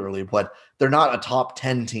that clearly, but they're not a top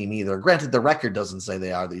 10 team either. Granted, the record doesn't say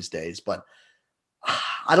they are these days, but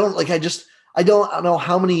I don't know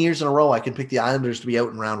how many years in a row I can pick the Islanders to be out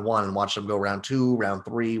in round 1 and watch them go round 2, round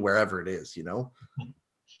 3, wherever it is.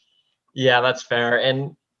 Yeah, that's fair.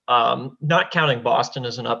 And not counting Boston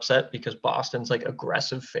as an upset because Boston's like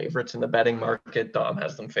aggressive favorites in the betting market. Dom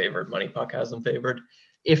has them favored. Money Puck has them favored.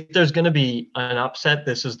 If there's going to be an upset,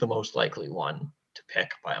 this is the most likely one to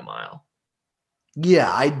pick by a mile.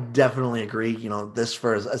 Yeah, I definitely agree. This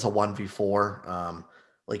for as a 1v4.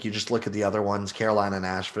 Like you just look at the other ones, Carolina,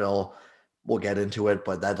 Nashville. We'll get into it,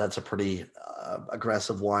 but that's a pretty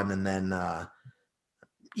aggressive one. And then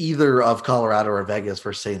either of Colorado or Vegas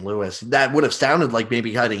for St. Louis. That would have sounded like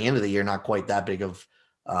maybe heading into the year, not quite that big of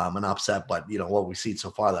an upset, but what we've seen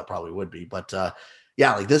so far, that probably would be. But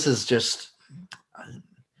yeah, like this is just.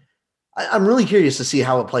 I'm really curious to see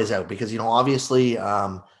how it plays out because, obviously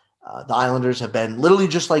the Islanders have been literally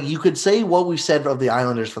just like you could say what we've said of the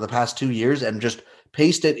Islanders for the past 2 years and just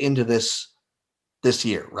paste it into this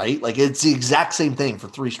year, right? Like it's the exact same thing for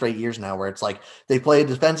 3 straight years now where it's like they play a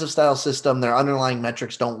defensive style system. Their underlying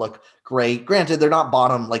metrics don't look great. Granted, they're not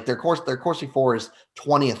bottom. Like their Corsi 4 is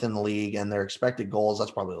 20th in the league and their expected goals,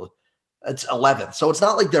 it's 11th. So it's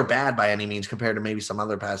not like they're bad by any means compared to maybe some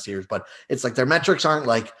other past years, but it's like their metrics aren't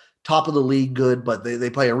like top of the league good, but they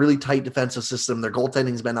play a really tight defensive system. Their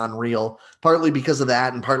goaltending's been unreal, partly because of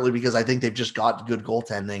that and partly because I think they've just got good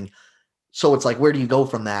goaltending. So it's like, where do you go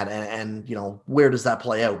from that? And where does that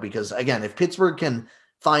play out? Because again, if Pittsburgh can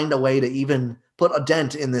find a way to even put a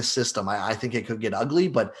dent in this system, I think it could get ugly.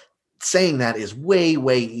 But saying that is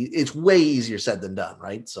it's way easier said than done,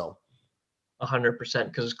 right? So 100%,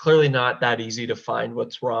 because it's clearly not that easy to find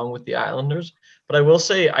what's wrong with the Islanders. But I will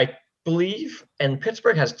say, I believe, and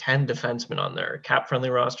Pittsburgh has 10 defensemen on their cap-friendly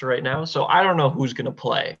roster right now, so I don't know who's going to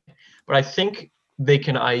play. But I think they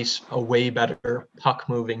can ice a way better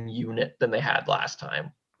puck-moving unit than they had last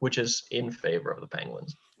time, which is in favor of the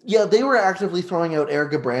Penguins. yeah, they were actively throwing out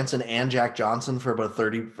Eric Branson and Jack Johnson for about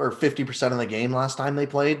 30 or 50% of the game last time they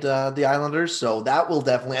played the Islanders. So that will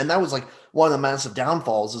definitely, and that was like one of the massive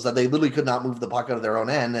downfalls is that they literally could not move the puck out of their own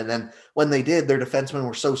end. And then when they did, their defensemen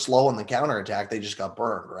were so slow on the counterattack, they just got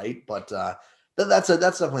burned, right? But that's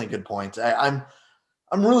definitely a good point.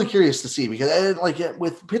 I'm really curious to see because like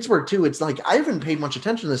with Pittsburgh too, it's like I haven't paid much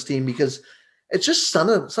attention to this team because it's just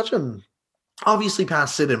such an obviously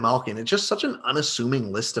past Sid and Malkin. It's just such an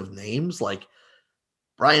unassuming list of names like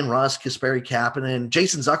Brian Rust, Kasperi Kapanen,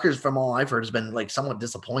 Jason Zuckers, from all I've heard, has been like somewhat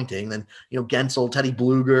disappointing. Then, Gensel, Teddy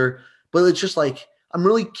Bluger. But it's just like, I'm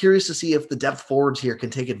really curious to see if the depth forwards here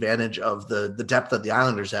can take advantage of the depth that the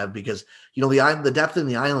Islanders have because, the depth in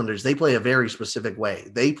the Islanders, they play a very specific way.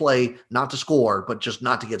 They play not to score, but just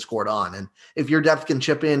not to get scored on. And if your depth can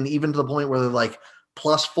chip in even to the point where they're like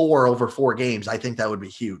 +4 over 4 games, I think that would be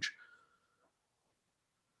huge.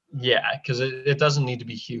 Yeah, because it doesn't need to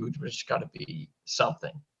be huge, but it's got to be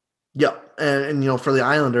something. Yeah, and for the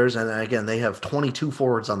Islanders, and again, they have 22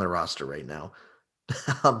 forwards on their roster right now.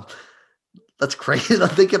 That's crazy.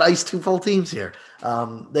 They can ice 2 full teams here.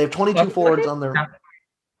 They have 22 forwards on their.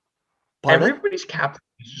 Everybody's cap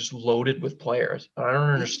is just loaded with players. I don't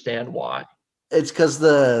understand why. It's because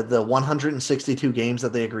the 162 games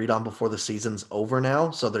that they agreed on before the season's over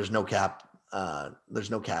now, so there's no cap.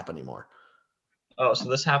 There's no cap anymore. Oh, so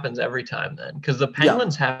this happens every time then, because the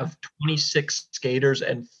Penguins have 26 skaters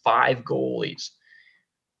and 5 goalies.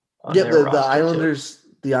 Yeah,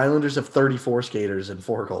 the Islanders have 34 skaters and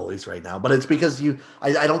 4 goalies right now, but it's because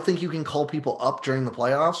I don't think you can call people up during the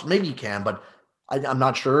playoffs. Maybe you can, but I'm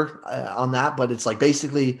not sure on that. But it's like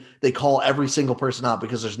basically they call every single person up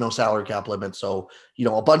because there's no salary cap limit. So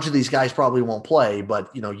a bunch of these guys probably won't play,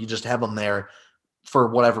 but you just have them there for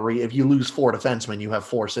whatever reason. If you lose 4 defensemen, you have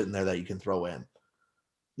 4 sitting there that you can throw in.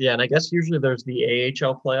 Yeah, and I guess usually there's the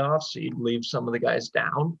AHL playoffs, so you leave some of the guys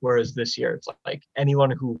down. Whereas this year, it's like anyone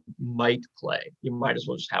who might play, you might as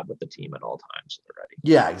well just have with the team at all times so they're ready.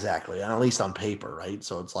 Yeah, exactly. And at least on paper, right?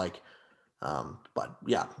 So it's like, but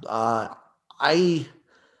yeah,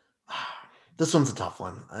 this one's a tough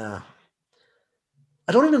one. I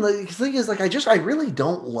don't even like. The thing is, like, I really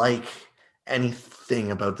don't like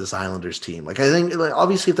anything about this Islanders team. Like, I think, like,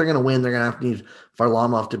 obviously, if they're going to win, they're going to have to need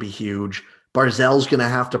Varlamov to be huge. Barzell's going to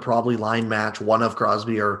have to probably line match one of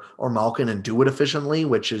Crosby or Malkin and do it efficiently,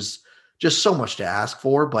 which is just so much to ask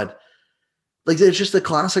for. But like, it's just a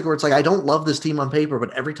classic where it's like, I don't love this team on paper,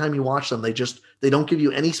 but every time you watch them, they don't give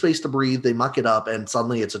you any space to breathe. They muck it up and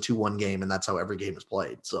suddenly it's a 2-1 game. And that's how every game is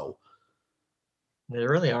played. So they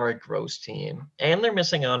really are a gross team and they're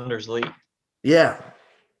missing Anders Lee. Yeah.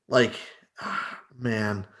 Like,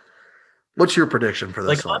 man, what's your prediction for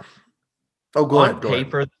this one? Go ahead. On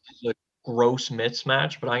paper, this is a gross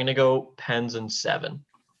mismatch, but I'm going to go Pens in 7.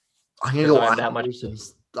 I'm going to go Islanders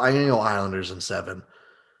in 7.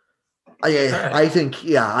 I think,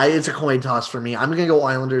 it's a coin toss for me. I'm going to go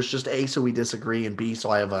Islanders, just A, so we disagree, and B,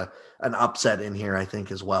 so I have an upset in here, I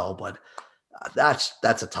think, as well. But that's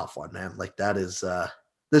a tough one, man. Like, that is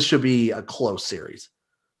this should be a close series.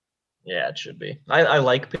 Yeah, it should be. I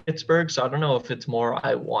like Pittsburgh, so I don't know if it's more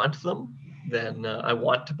I want them than I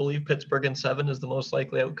want to believe Pittsburgh in 7 is the most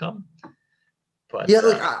likely outcome. But yeah,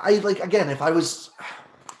 like I like, again, if I was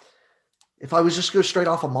just go straight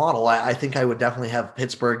off a model, I think I would definitely have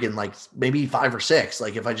Pittsburgh in like maybe 5 or 6.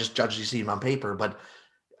 Like if I just judge these team on paper, but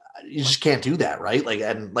you just can't do that, right?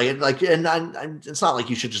 It's not like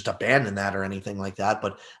you should just abandon that or anything like that.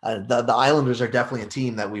 But the Islanders are definitely a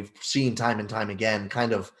team that we've seen time and time again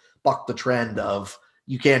kind of buck the trend of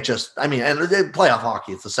you can't just. I mean, and playoff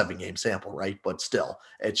hockey, it's a 7-game sample, right? But still,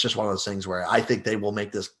 it's just one of those things where I think they will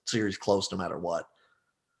make this series close no matter what.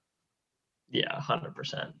 Yeah,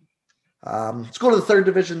 100%. Let's go to the 3rd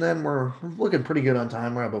division then. We're looking pretty good on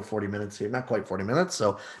time. We're about 40 minutes here. Not quite 40 minutes.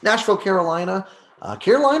 So Nashville, Carolina.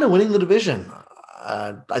 Carolina winning the division.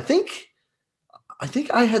 I think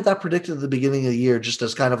I had that predicted at the beginning of the year just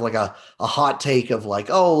as kind of like a hot take of like,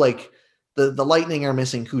 oh, like the Lightning are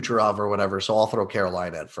missing Kucherov or whatever, so I'll throw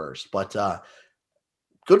Carolina at first. But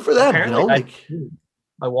good for them. Apparently,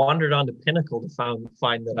 I wandered onto Pinnacle to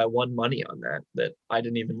find that I won money on that I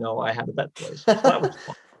didn't even know I had a bet place. So that was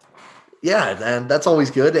fun. Yeah, and that's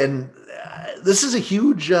always good. And this is a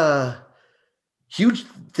huge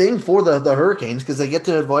thing for the Hurricanes because they get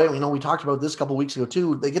to avoid. We talked about this a couple weeks ago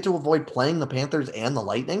too. They get to avoid playing the Panthers and the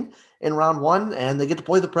Lightning in round one, and they get to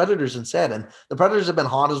play the Predators instead. And the Predators have been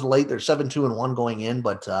hot as of late. They're 7-2-1 going in,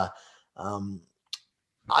 but um,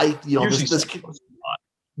 I Usually this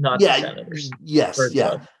not the yeah, Senators. yes, Or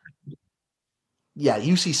yeah. the Yeah,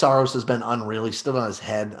 UC Saros has been unreal. He's stood on his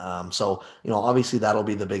head. So obviously that'll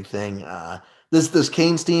be the big thing. This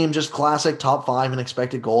Canes team, just classic top five in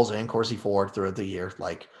expected goals and Corsi for throughout the year.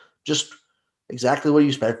 Like just exactly what you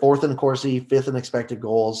expect. Fourth in Corsi, fifth in expected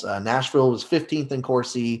goals. Nashville was 15th in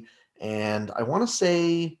Corsi, and I want to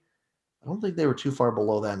say I don't think they were too far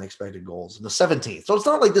below that in expected goals in the 17th. So it's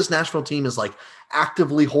not like this Nashville team is like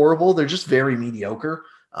actively horrible. They're just very mediocre.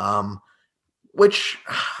 Which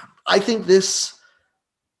I think this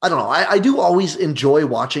I don't know. I do always enjoy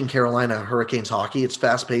watching Carolina Hurricanes hockey. It's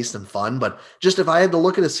fast paced and fun. But just if I had to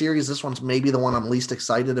look at a series, this one's maybe the one I'm least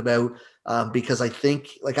excited about because I think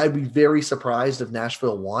like I'd be very surprised if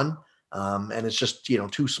Nashville won. And it's just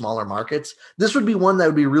two smaller markets. This would be one that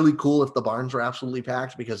would be really cool if the barns were absolutely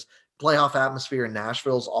packed because playoff atmosphere in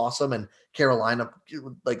Nashville is awesome, and Carolina,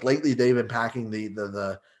 like lately, they've been packing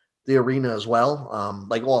the arena as well.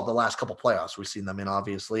 The last couple playoffs we've seen them in,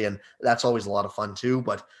 obviously, and that's always a lot of fun too.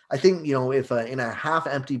 But I think if in a half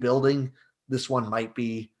empty building, this one might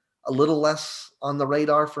be a little less on the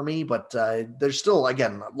radar for me. But there's still,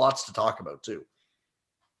 again, lots to talk about too.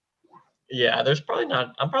 Yeah,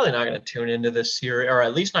 I'm probably not going to tune into this series, or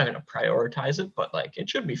at least not going to prioritize it, but like it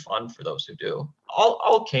should be fun for those who do.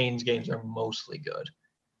 All Canes games are mostly good.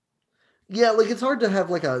 Yeah, like it's hard to have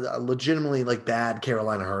like a legitimately like bad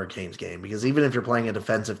Carolina Hurricanes game because even if you're playing a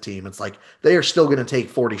defensive team, it's like they are still going to take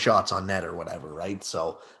 40 shots on net or whatever, right?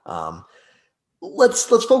 So let's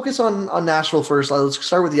focus on Nashville first. Let's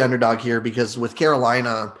start with the underdog here because with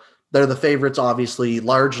Carolina, they're the favorites, obviously,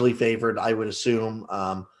 largely favored, I would assume.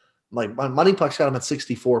 Like my money puck's got them at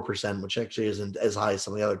 64%, which actually isn't as high as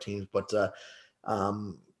some of the other teams, but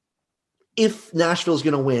um, if Nashville's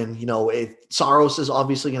going to win, Saros is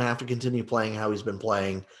obviously going to have to continue playing how he's been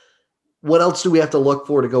playing. What else do we have to look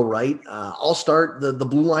for to go right? I'll start. The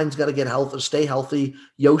blue line's got to get healthy, stay healthy.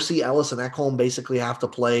 Yossi, Ellis, and Ekholm basically have to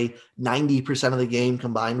play 90% of the game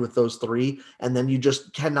combined with those three. And then you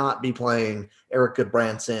just cannot be playing Eric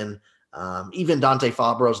Goodbranson. Even Dante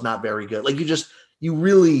Fabro's not very good. Like you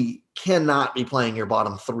really cannot be playing your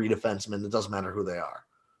bottom three defensemen. It doesn't matter who they are.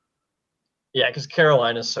 Yeah, because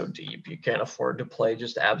Carolina's so deep, you can't afford to play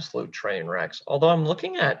just absolute train wrecks. Although I'm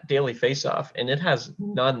looking at Daily Faceoff, and it has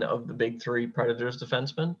none of the big three Predators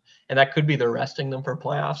defensemen, and that could be they're resting them for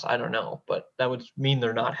playoffs. I don't know, but that would mean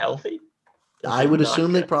they're not healthy. I would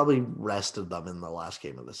assume they probably rested them in the last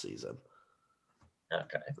game of the season.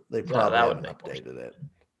 Okay, they probably haven't updated it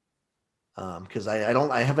because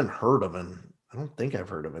I haven't heard of I don't think I've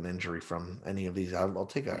heard of an injury from any of these. I'll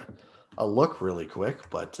take a look really quick,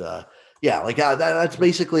 but yeah, like that's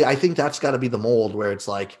basically, I think that's got to be the mold where it's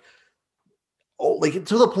like, oh, like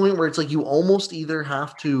to the point where it's like you almost either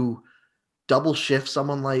have to double shift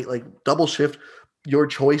someone like double shift your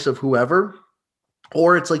choice of whoever,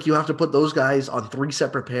 or it's like you have to put those guys on three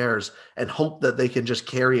separate pairs and hope that they can just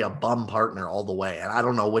carry a bum partner all the way. And I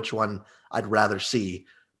don't know which one I'd rather see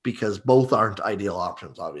because both aren't ideal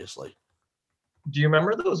options, obviously. Do you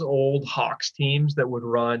remember those old Hawks teams that would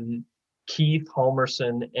run Keith,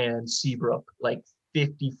 Halmerson, and Seabrook like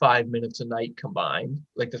 55 minutes a night combined?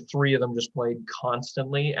 Like the three of them just played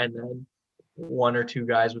constantly, and then one or two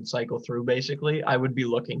guys would cycle through. Basically, I would be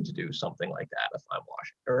looking to do something like that if I'm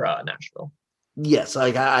Washington or Nashville. Yes,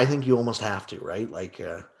 like I think you almost have to, right? Like,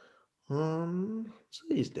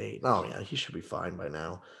 today's date. Oh yeah, he should be fine by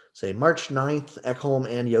now. Say March 9th, Ekholm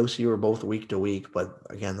and Yossi were both week to week, but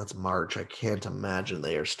again, that's March. I can't imagine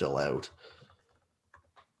they are still out.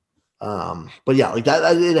 But yeah, like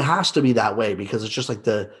that, it has to be that way because it's just like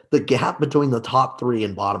the gap between the top three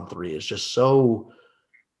and bottom three is just so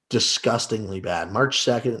disgustingly bad. March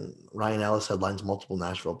 2nd, Ryan Ellis headlines multiple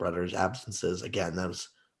Nashville Predators absences. Again, that was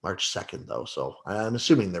March 2nd though, so I'm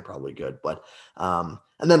assuming they're probably good. But and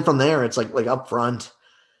then from there, it's like up front,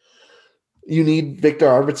 you need Victor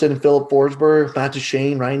Arvidsson and Philip Forsberg, Matt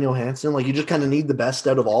Duchene, Ryan Johansson. Like you just kind of need the best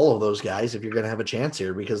out of all of those guys if you're going to have a chance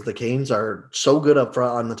here because the Canes are so good up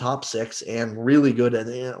front on the top six and really good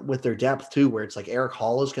with their depth too, where it's like Eric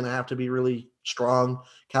Hall is going to have to be really strong,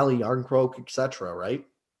 Calle Jarnkrok, etc. Right?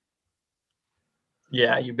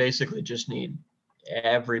 Yeah, you basically just need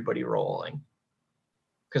everybody rolling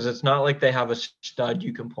because it's not like they have a stud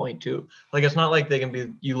you can point to. Like it's not like they can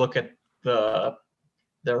be. You look at the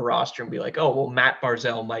their roster and be like, oh, well, Matt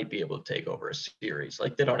Barzell might be able to take over a series.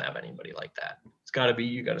 Like, they don't have anybody like that. It's got to be,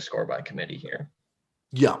 you got to score by committee here.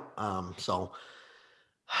 Yeah. So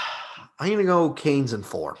I'm going to go Canes in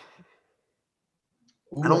 4.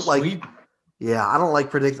 Ooh, I don't sweep. Yeah, I don't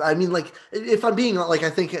like predict. I mean, like, if I'm being like,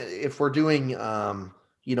 I think if we're doing,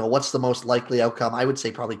 what's the most likely outcome? I would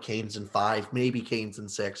say probably Canes in 5, maybe Canes in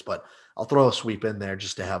 6, but I'll throw a sweep in there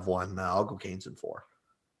just to have one. I'll go Canes in 4.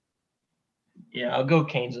 Yeah, I'll go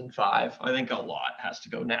Canes in 5. I think a lot has to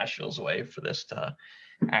go Nashville's way for this to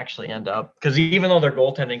actually end up, because even though their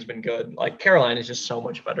goaltending's been good, like Carolina is just so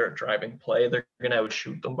much better at driving play. They're gonna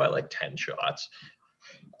outshoot them by like 10 shots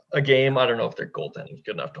a game. I don't know if their goaltending is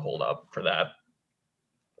good enough to hold up for that.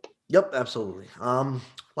 Yep, absolutely.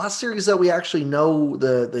 Last series that we actually know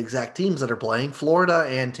the exact teams that are playing, Florida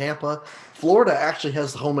and Tampa. Florida actually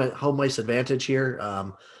has the home ice advantage here.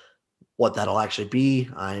 What that'll actually be,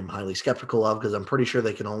 I'm highly skeptical of, because I'm pretty sure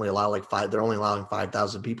they can only allow like 5. They're only allowing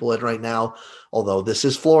 5,000 people in right now. Although this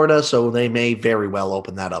is Florida, so they may very well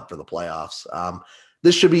open that up for the playoffs.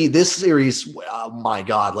 This series. Oh my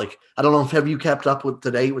God! Like, I don't know if have you kept up with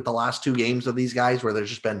today with the last 2 games of these guys, where there's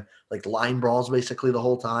just been like line brawls basically the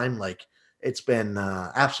whole time. Like, it's been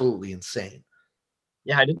absolutely insane.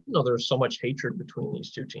 Yeah, I didn't know there was so much hatred between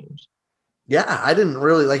these two teams. Yeah, I didn't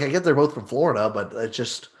really like. I get they're both from Florida, but it's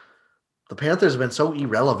just the Panthers have been so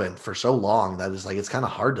irrelevant for so long that it's kind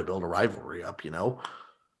of hard to build a rivalry up.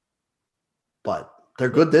 But they're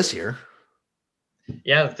good this year.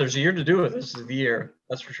 Yeah, if there's a year to do it, this is the year.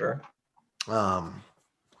 That's for sure.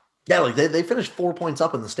 Yeah, like they finished 4 points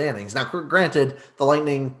up in the standings. Now, granted, the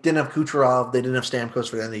Lightning didn't have Kucherov, they didn't have Stamkos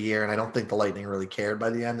for the end of the year, and I don't think the Lightning really cared by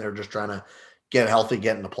the end. They were just trying to get healthy,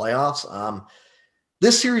 get in the playoffs.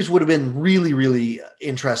 This series would have been really, really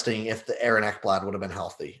interesting if the Aaron Ekblad would have been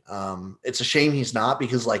healthy. It's a shame he's not,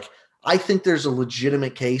 because I think there's a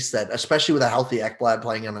legitimate case that, especially with a healthy Ekblad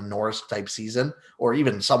playing on a Norris type season, or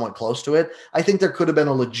even somewhat close to it, I think there could have been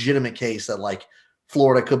a legitimate case that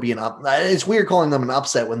Florida could be an up. It's weird calling them an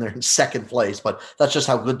upset when they're in second place, but that's just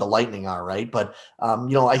how good the Lightning are, right? But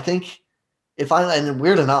I think and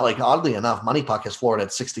weird enough, oddly enough, Money Puck has Florida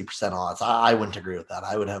at 60% odds. I wouldn't agree with that.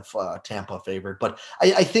 I would have Tampa favored, but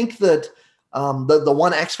I think that the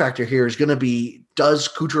one X factor here is going to be, does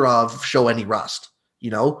Kucherov show any rust?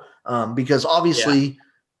 Because obviously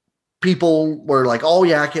people were like, oh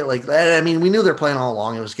yeah, I mean, we knew they're playing all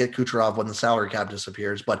along. It was get Kucherov when the salary cap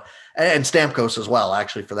disappears, and Stamkos as well,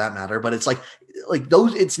 actually, for that matter. But it's like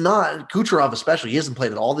those, it's not Kucherov especially. He hasn't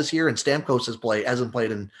played at all this year, and Stamkos hasn't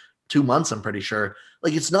played in 2 months, I'm pretty sure.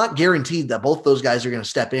 It's not guaranteed that both those guys are going to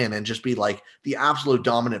step in and just be the absolute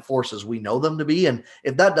dominant forces we know them to be. And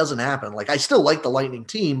if that doesn't happen, I still like the Lightning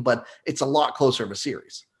team, but it's a lot closer of a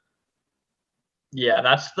series. Yeah,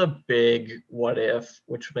 that's the big what if,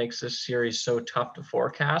 which makes this series so tough to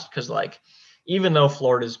forecast. Because even though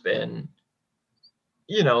Florida's been,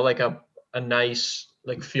 a nice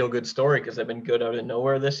feel good story because they've been good out of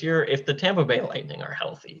nowhere this year, if the Tampa Bay Lightning are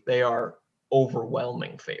healthy, they are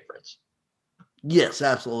overwhelming favorites. Yes,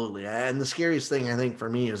 absolutely. And the scariest thing I think for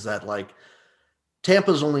me is that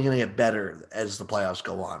Tampa's only going to get better as the playoffs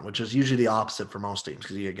go on, which is usually the opposite for most teams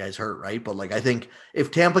because you get guys hurt, right? But I think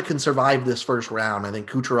if Tampa can survive this first round, I think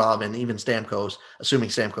Kucherov and even Stamkos, assuming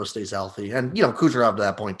Stamkos stays healthy, and Kucherov to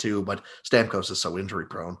that point too, but Stamkos is so injury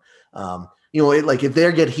prone. If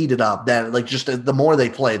they get heated up, then just the more they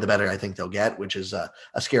play, the better I think they'll get, which is a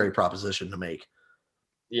scary proposition to make.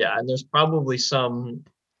 Yeah, and there's probably some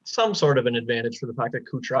sort of an advantage for the fact that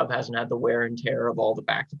Kucherov hasn't had the wear and tear of all the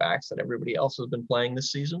back-to-backs that everybody else has been playing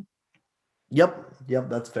this season. Yep,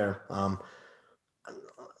 that's fair.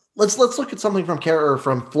 Let's look at something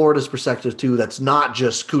from Florida's perspective too. That's not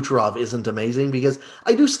just Kucherov isn't amazing, because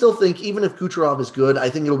I do still think even if Kucherov is good, I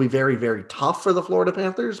think it'll be very, very tough for the Florida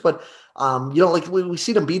Panthers. But we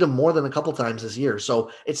see them beat them more than a couple times this year, so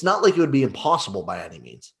it's not like it would be impossible by any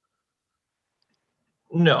means.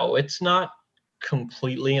 No, it's not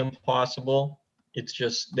completely impossible. It's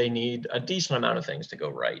just they need a decent amount of things to go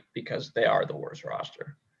right because they are the worst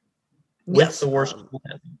roster. With the worst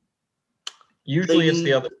goaltending. Usually it's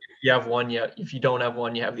the other. If you have one, if you don't have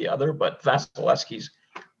one, you have the other. But Vasilevsky's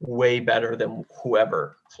way better than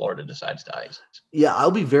whoever Florida decides to ice. Yeah,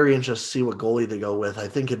 I'll be very interested to see what goalie they go with. I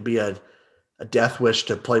think it'd be a death wish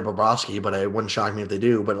to play Bobrovsky, but it wouldn't shock me if they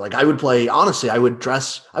do. But I would play, honestly, I would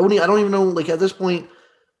dress. I don't even know, at this point,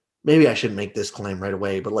 maybe I shouldn't make this claim right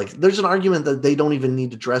away, but there's an argument that they don't even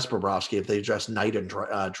need to dress Bobrovsky if they dress Knight and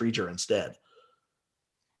Treacher instead.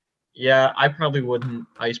 Yeah, I probably wouldn't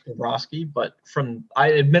ice Bobrovsky, but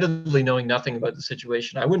I admittedly knowing nothing about the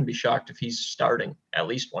situation, I wouldn't be shocked if he's starting at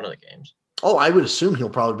least one of the games. Oh, I would assume he'll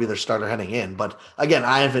probably be their starter heading in. But again,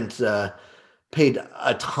 I haven't paid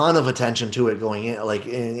a ton of attention to it going in, like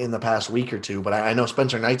in the past week or two. But I know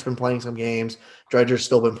Spencer Knight's been playing some games. Dredger's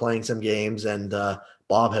still been playing some games, and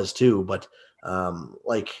Bob has too. But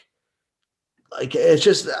like it's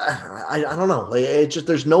just I don't know. Like, it's just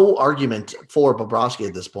there's no argument for Bobrovsky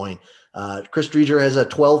at this point. Chris Driedger has a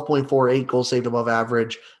 12.48 goal saved above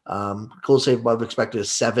average. Goal saved above expected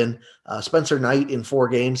is 7. Spencer Knight in 4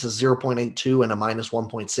 games is 0.82 and a minus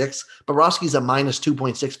 1.6. Bobrovsky's a minus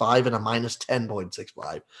 2.65 and a minus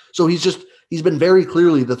 10.65. So he's been very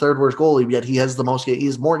clearly the third worst goalie, yet he has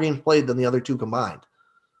more games played than the other two combined.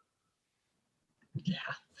 Yeah.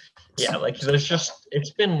 Like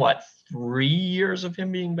it's been what, 3 years of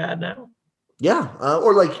him being bad now? Yeah.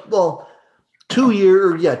 Or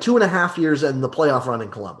 2.5 years and the playoff run in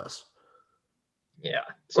Columbus. Yeah.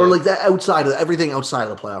 So, or like that everything outside of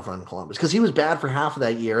the playoff run in Columbus. Because he was bad for half of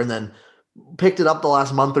that year and then picked it up the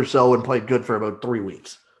last month or so and played good for about 3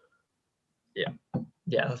 weeks. Yeah.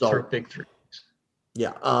 Yeah. So, big 3 weeks.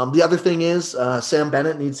 Yeah. The other thing is Sam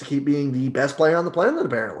Bennett needs to keep being the best player on the planet,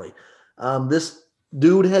 apparently. This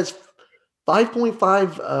dude has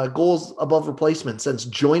 5.5 goals above replacement since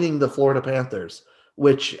joining the Florida Panthers,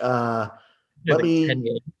 which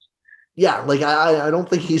yeah, like I don't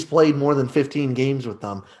think he's played more than 15 games with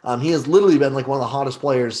them. He has literally been like one of the hottest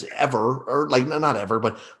players ever, or like not ever,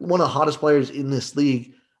 but one of the hottest players in this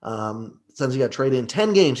league since he got traded. In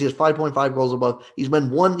 10 games, he has 5.5 goals above. He's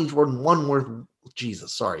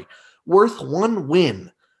worth one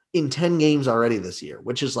win in 10 games already this year,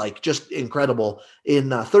 which is like just incredible. In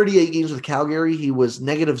 38 games with Calgary, he was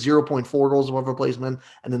negative 0.4 goals above replacement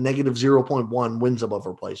and a negative 0.1 wins above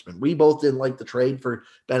replacement. We both didn't like the trade for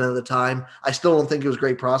Ben at the time. I still don't think it was a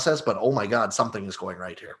great process, but oh my God, something is going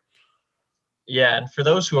right here. Yeah, and for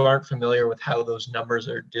those who aren't familiar with how those numbers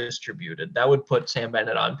are distributed, that would put Sam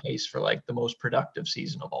Bennett on pace for like the most productive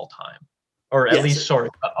season of all time. Or at least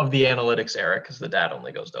of the analytics era, because the data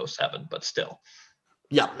only goes to 07, but still.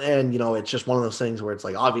 Yeah, and it's just one of those things where it's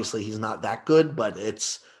like obviously he's not that good, but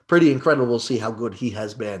it's pretty incredible to see how good he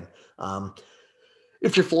has been.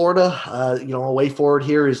 If you're Florida, a way forward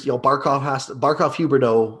here is Barkov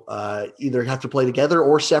Huberdeau either have to play together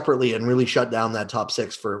or separately and really shut down that top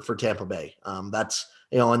 6 for Tampa Bay. That's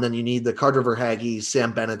and then you need the Carter Verhaeghe,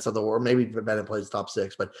 Sam Bennett's of the world. Maybe Bennett plays top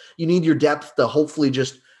 6, but you need your depth to hopefully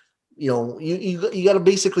just you got to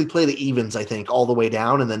basically play the evens, I think, all the way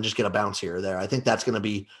down and then just get a bounce here or there. I think that's going to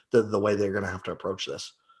be the way they're going to have to approach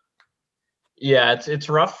this. Yeah, it's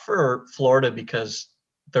rough for Florida because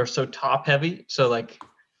they're so top heavy. So like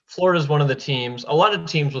Florida is one of the teams, a lot of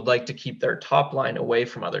teams would like to keep their top line away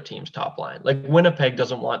from other teams' top line. Like Winnipeg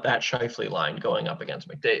doesn't want that Scheifele line going up against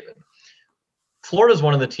McDavid. Florida is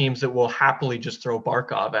one of the teams that will happily just throw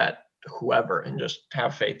Barkov at whoever and just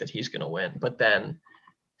have faith that he's going to win. But then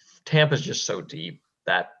Tampa's just so deep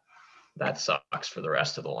that sucks for the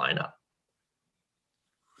rest of the lineup.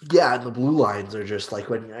 Yeah, and the blue lines are just like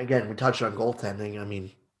we touched on goaltending. I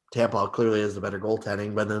mean, Tampa clearly has the better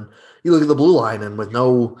goaltending, but then you look at the blue line and with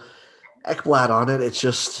no Ekblad on it, it's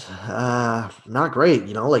just not great.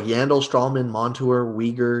 Like Yandel, Strawman, Montour,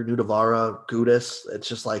 Uyghur, Nudavara, Gudas. It's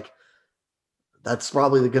just like that's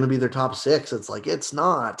probably going to be their top 6. It's like it's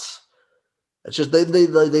not. It's just they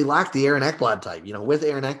lack the Aaron Ekblad type. With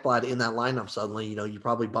Aaron Ekblad in that lineup, suddenly you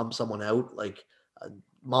probably bump someone out like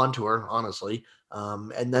Montour, honestly,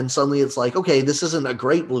 and then suddenly it's like, okay, this isn't a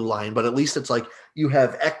great blue line, but at least it's like you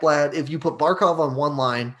have Ekblad. If you put Barkov on one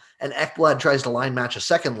line and Ekblad tries to line match a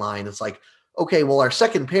second line, it's like, okay, well, our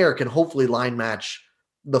second pair can hopefully line match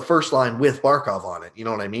the first line with Barkov on it. You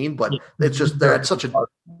know what I mean? But it's just they're at such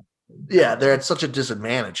a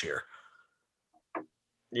disadvantage here.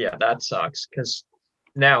 Yeah, that sucks because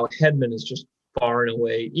now Hedman is just far and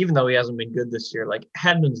away, even though he hasn't been good this year, like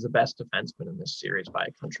Hedman's the best defenseman in this series by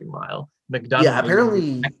a country mile. McDonough. Yeah,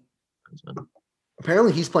 apparently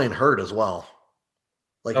he's playing hurt as well.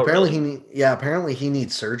 Like apparently he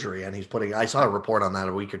needs surgery, and I saw a report on that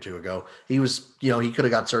a week or two ago. He was, he could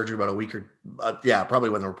have got surgery about a week or probably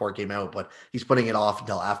when the report came out, but he's putting it off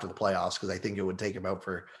until after the playoffs because I think it would take him out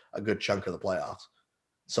for a good chunk of the playoffs.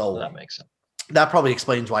 So that makes sense. That probably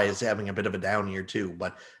explains why he's having a bit of a down year too.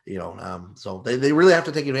 But so they really have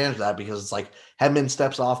to take advantage of that because it's like Hedman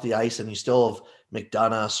steps off the ice and you still have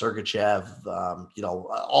McDonough, Sergachev,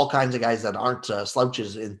 all kinds of guys that aren't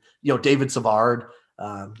slouches in, David Savard,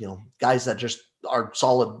 guys that just are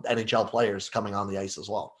solid NHL players coming on the ice as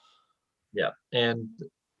well. Yeah, and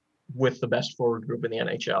with the best forward group in the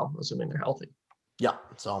NHL, assuming they're healthy. Yeah,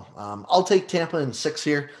 so I'll take Tampa in 6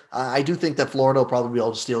 here. I do think that Florida will probably be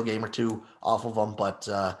able to steal a game or two off of them, but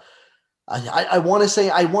I want to say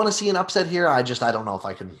I want to see an upset here. I don't know if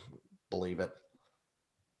I can believe it.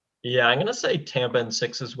 Yeah, I'm gonna say Tampa in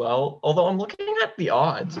 6 as well. Although I'm looking at the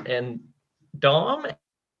odds, and Dom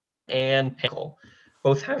and Pickle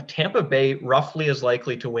both have Tampa Bay roughly as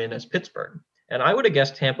likely to win as Pittsburgh. And I would have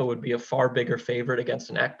guessed Tampa would be a far bigger favorite against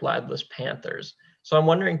an Ekbladless Panthers. So I'm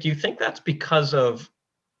wondering, do you think that's because of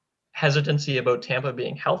hesitancy about Tampa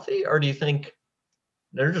being healthy, or do you think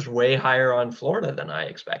they're just way higher on Florida than I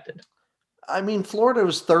expected? I mean, Florida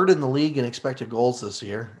was third in the league in expected goals this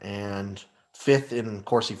year and fifth in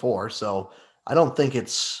Corsi for. So I don't think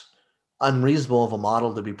it's unreasonable of a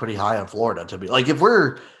model to be pretty high on Florida. To be like, if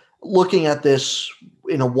we're looking at this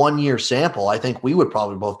in a 1 year sample, I think we would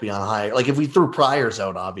probably both be on high. Like if we threw priors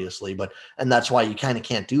out, obviously, but and that's why you kind of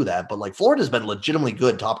can't do that. But like Florida's been legitimately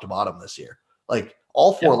good top to bottom this year. Like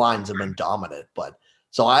all four Yeah. lines have been dominant, but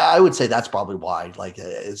so I would say that's probably why, like,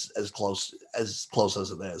 as close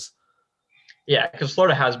as it is. Yeah, because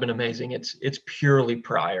Florida has been amazing. It's purely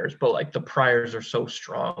priors, but like the priors are so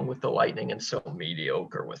strong with the Lightning and so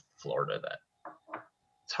mediocre with Florida that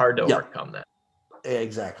it's hard to Yep. overcome that.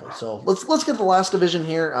 Exactly. So let's get the last division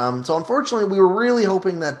here. So unfortunately, we were really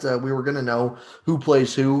hoping that we were going to know who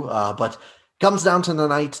plays who, but comes down to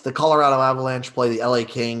tonight. The Colorado Avalanche play the LA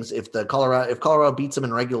Kings. If Colorado beats them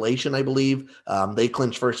in regulation, I believe they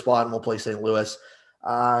clinch first spot, and we'll play St. Louis.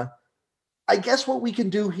 I guess what we can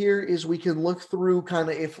do here is we can look through kind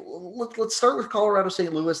of if let's start with Colorado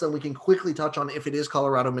St. Louis, then we can quickly touch on if it is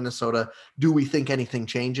Colorado Minnesota. Do we think anything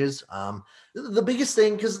changes? The biggest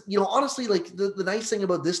thing, because honestly, like the nice thing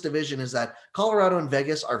about this division is that Colorado and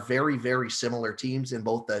Vegas are very very similar teams in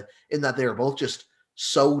that they are both just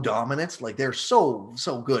so dominant. Like they're so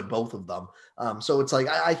good, both of them. So it's like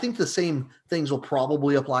I think the same things will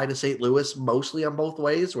probably apply to St. Louis mostly on both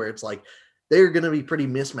ways, where it's like they're going to be pretty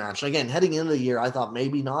mismatched. Again, heading into the year, I thought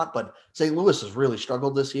maybe not, but St. Louis has really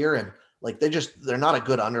struggled this year, and like they're not a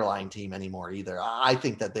good underlying team anymore either. I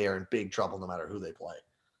think that they are in big trouble no matter who they play.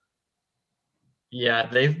 Yeah,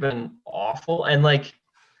 they've been awful. And like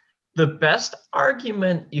the best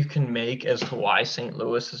argument you can make as to why St.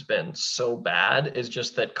 Louis has been so bad is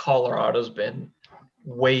just that Colorado's been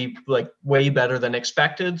way better than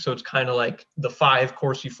expected. So it's kind of like the 5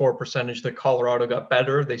 Corsi for percentage that Colorado got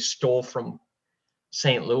better, they stole from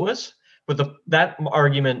St. Louis. But that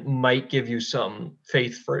argument might give you some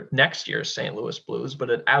faith for next year's St. Louis Blues, but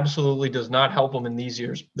it absolutely does not help them in this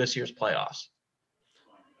year's playoffs.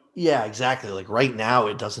 Yeah, exactly. Like right now,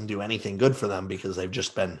 it doesn't do anything good for them because they've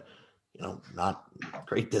just been, not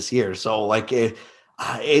great this year. So like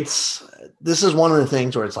it's this is one of the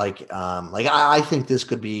things where it's like I think this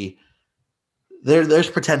could be there's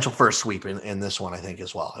potential for a sweep in this one, I think,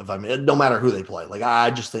 as well. If no matter who they play, like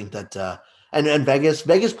I just think that and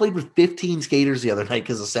Vegas played with 15 skaters the other night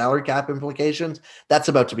because of salary cap implications. That's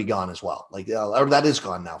about to be gone as well. Like or that is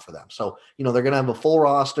gone now for them. So they're gonna have a full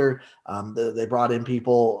roster. They brought in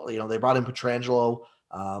people. They brought in Pietrangelo.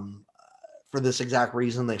 For this exact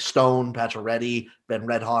reason, they Stone, Pacioretty, been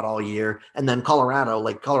red hot all year, and then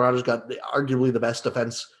Colorado's got arguably the best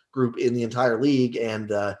defense group in the entire league, and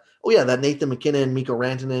that Nathan McKinnon, Mikko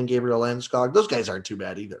Rantanen, Gabriel Landeskog, those guys aren't too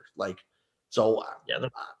bad either. Like, so Yeah,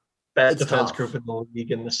 the best it's defense tough. group in the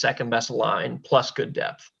league and the second best line plus good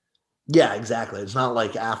depth. Yeah, exactly. It's not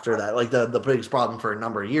like after that, like the biggest problem for a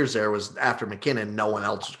number of years there was after McKinnon, no one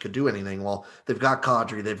else could do anything. Well, they've got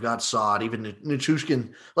Kadri, they've got Saad, even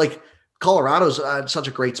Nichushkin. Like Colorado's such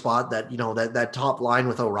a great spot that that top line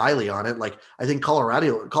with O'Reilly on it. Like I think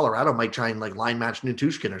Colorado might try and like line match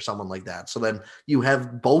Nichushkin or someone like that. So then you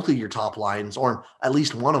have both of your top lines, or at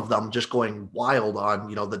least one of them, just going wild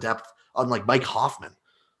on the depth on like Mike Hoffman.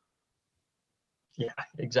 Yeah,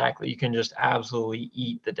 exactly. You can just absolutely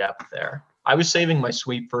eat the depth there. I was saving my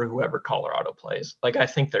sweep for whoever Colorado plays. Like I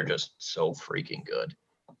think they're just so freaking good.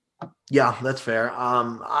 Yeah, that's fair.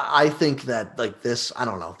 I think that like this, I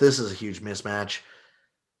don't know. This is a huge mismatch.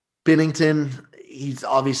 Binnington, he's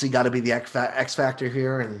obviously got to be the X factor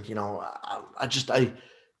here, and I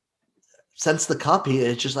since the cup,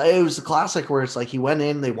 it was the classic where it's like he went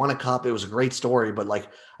in, they won a cup, it was a great story, but like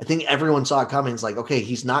I think everyone saw it coming. It's like, okay,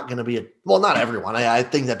 he's not going to be not everyone. I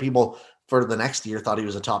think that people for the next year thought he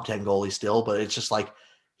was a top 10 goalie still, but it's just like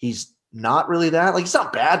he's not really that. Like he's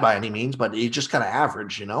not bad by any means, but he's just kind of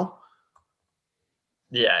average.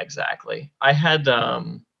 Yeah, exactly. I had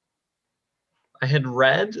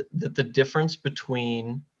read that the difference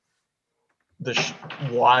between the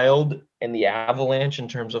Wild and the Avalanche in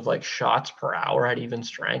terms of like shots per hour at even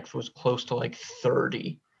strength was close to like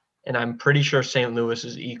 30. And I'm pretty sure St. Louis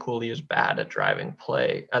is equally as bad at driving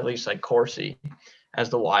play, at least like Corsi,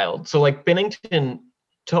 as the Wild. So like Binnington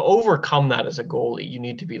to overcome that as a goalie, you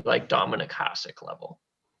need to be like Dominic Hasek level.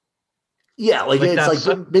 Yeah, like it's like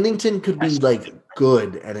that's Binnington could be like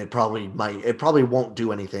good, and it probably won't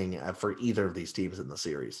do anything for either of these teams in the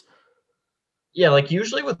series. Yeah, like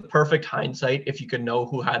usually with perfect hindsight, if you could know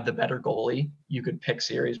who had the better goalie, you could pick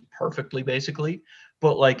series perfectly, basically.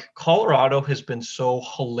 But like Colorado has been so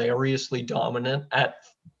hilariously dominant at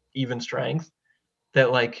even strength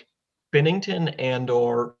that like Binnington and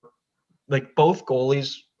or like both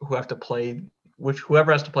goalies who have to play,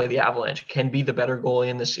 whoever has to play the Avalanche can be the better goalie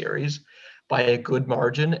in the series by a good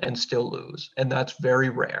margin and still lose, and that's very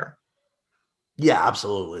rare. Yeah,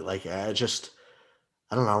 absolutely. Like I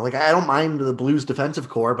don't know. Like I don't mind the Blues defensive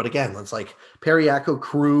core, but again, it's like Periaco,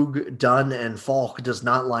 Krug, Dunn, and Falk does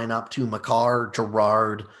not line up to Makar,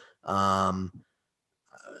 Gerard. Um,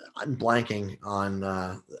 I'm blanking on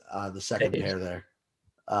the second pair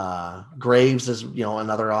there. Graves is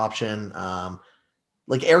another option.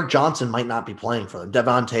 Like Eric Johnson might not be playing for them.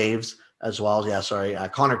 Devon Taves as well. Yeah, sorry.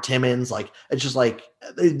 Connor Timmins. Like it's just like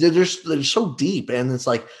they're so deep, and it's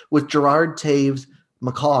like with Gerard, Taves,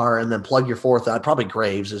 Makar, and then plug your fourth. Probably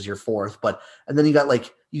Graves is your fourth, and then you got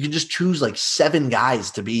like you can just choose like 7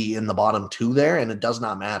 guys to be in the bottom 2 there, and it does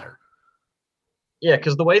not matter. Yeah,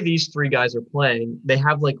 because the way these 3 guys are playing, they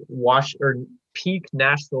have like peak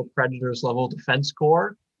Nashville Predators level defense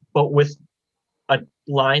core, but with a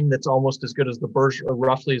line that's almost as good as the Bergeron, or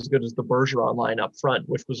roughly as good as the Bergeron line up front,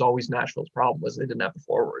 which was always Nashville's problem, was they didn't have the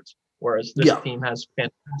forwards. Whereas this team has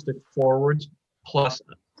fantastic forwards plus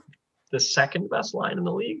the second best line in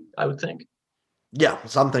the league, I would think. Yeah,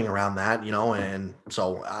 something around that, and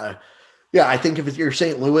so yeah, I think if you're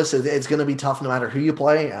St. Louis, it's going to be tough no matter who you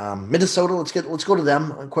play. Minnesota, let's go to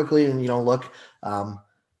them quickly and look.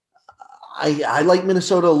 I like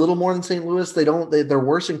Minnesota a little more than St. Louis. They're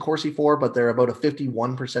worse in Corsi for, but they're about a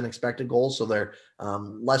 51% expected goals, so they're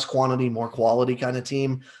less quantity, more quality kind of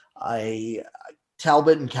team.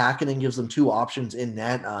 Talbot and Kakinen gives them 2 options in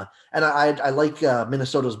net, and I like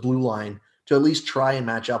Minnesota's blue line to at least try and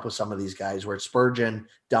match up with some of these guys, where it's Spurgeon,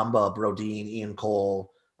 Dumba, Brodin, Ian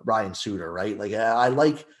Cole, Ryan Suter, right? Like I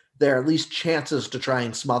like their at least chances to try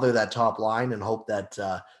and smother that top line and hope that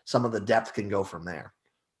some of the depth can go from there.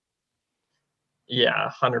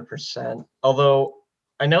 Yeah, 100%. Although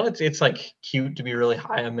I know it's like cute to be really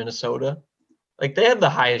high on Minnesota. Like they have the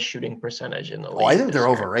highest shooting percentage in the league. I think they're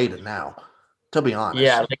overrated now, to be honest.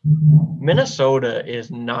 Yeah, like Minnesota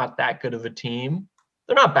is not that good of a team.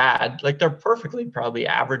 They're not bad. Like they're perfectly probably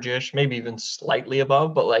average-ish, maybe even slightly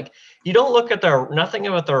above, but like you don't look at nothing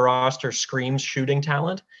about their roster screams shooting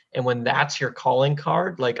talent. And when that's your calling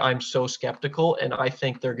card, like I'm so skeptical, and I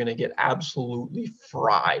think they're gonna get absolutely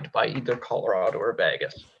fried by either Colorado or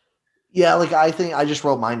Vegas. Yeah, like I think I just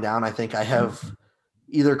wrote mine down. I think I have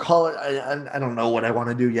either I don't know what I want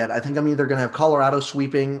to do yet. I think I'm either going to have Colorado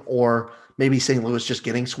sweeping or maybe St. Louis just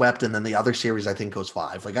getting swept, and then the other series I think goes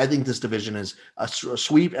 5. Like I think this division is a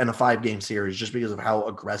sweep and a 5-game series just because of how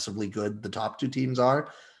aggressively good the top 2 teams are.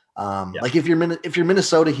 Like if you're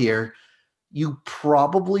Minnesota here, you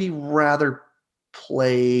probably rather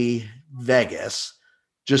play Vegas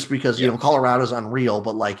just because Colorado's unreal,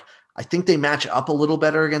 but like I think they match up a little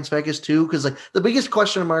better against Vegas too, because like the biggest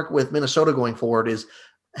question mark with Minnesota going forward is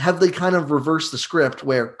have they kind of reversed the script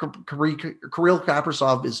where Kirill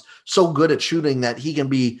Kaprizov is so good at shooting that he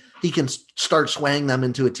can start swaying them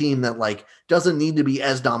into a team that like doesn't need to be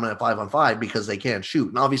as dominant 5-on-5 because they can't shoot.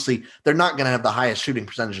 And obviously they're not going to have the highest shooting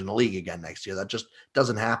percentage in the league again next year. That just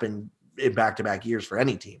doesn't happen in back-to-back years for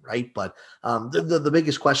any team, right? But the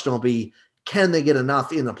biggest question will be, can they get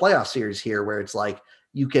enough in the playoff series here where it's like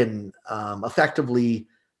you can effectively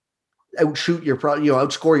outshoot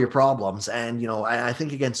outscore your problems. And, I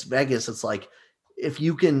think against Vegas, it's like, if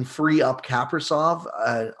you can free up Kaprizov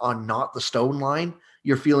on not the Stone line,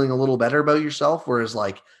 you're feeling a little better about yourself. Whereas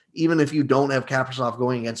like, even if you don't have Kaprizov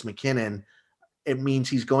going against McKinnon, it means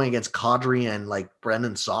he's going against Kadri and like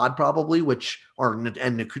Brendan Saad probably, and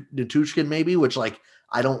Nichushkin maybe, which like,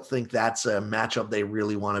 I don't think that's a matchup they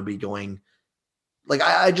really want to be going. Like,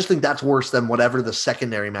 I just think that's worse than whatever the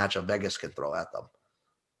secondary matchup Vegas can throw at them.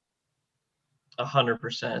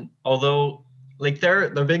 100%. Although, like their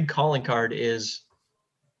big calling card is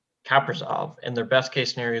Kaprizov, and their best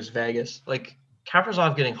case scenario is Vegas. Like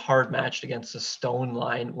Kaprizov getting hard matched against the Stone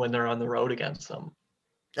line when they're on the road against them.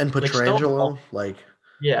 And Pietrangelo,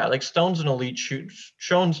 like Stone's an elite shoot.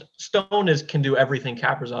 Stone can do everything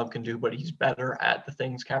Kaprizov can do, but he's better at the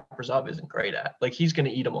things Kaprizov isn't great at. Like he's going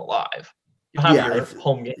to eat him alive. You'll have your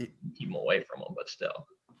home game, keep him away from him, but still.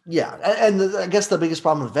 Yeah, and I guess the biggest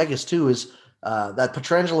problem with Vegas too is that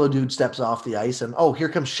Pietrangelo dude steps off the ice, and here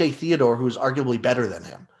comes Shea Theodore, who's arguably better than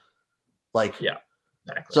him. Like, yeah,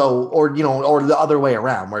 exactly. So, or the other way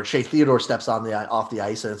around, where Shea Theodore steps off the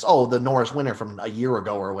ice, and it's the Norris winner from a year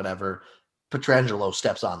ago or whatever. Pietrangelo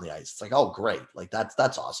steps on the ice. It's like, great, like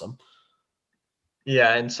that's awesome.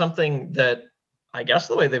 Yeah, and something that I guess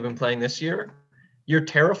the way they've been playing this year, you're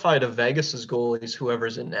terrified of Vegas's goalies,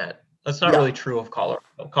 whoever's in net. That's not really true of Colorado.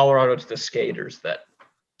 Colorado, it's the skaters that.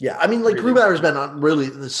 Yeah, I mean, like really Grubauer's been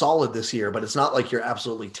really solid this year, but it's not like you're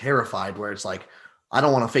absolutely terrified where it's like, I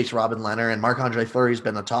don't want to face Robin Lehner, and Marc-Andre Fleury's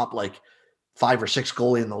been the top 5 or 6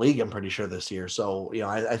 goalie in the league, I'm pretty sure, this year. So,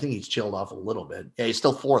 I think he's chilled off a little bit. Yeah, he's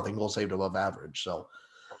still 4th in goals saved above average. So,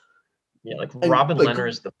 yeah, Robin Lehner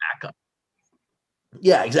is the backup.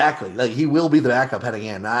 Yeah, exactly. Like, he will be the backup heading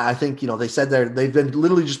in. I think, they said they've been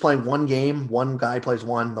literally just playing one game. One guy plays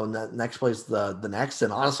one, the next plays the next.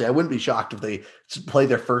 And honestly, I wouldn't be shocked if they play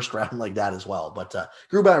their first round like that as well. But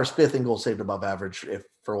Grubauer's 5th in goals saved above average,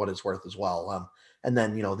 for what it's worth as well. And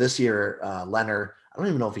then, this year, Lehner, I don't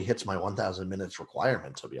even know if he hits my 1,000 minutes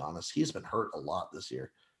requirement, to be honest. He's been hurt a lot this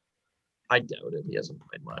year. I doubt it. He hasn't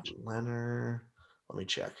played much. Lehner, let me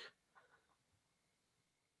check.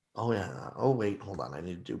 Oh, yeah. Oh, wait, hold on. I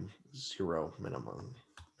need to do 0 minimum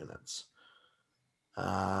minutes.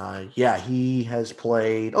 Yeah, he has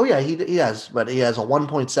played. Oh, yeah, he has, but he has a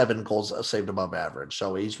 1.7 goals saved above average.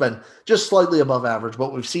 So he's been just slightly above average.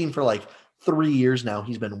 But we've seen for 3 years now,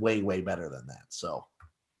 he's been way, way better than that. So,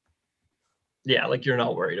 yeah, you're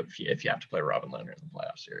not worried if you have to play Robin Lehner in the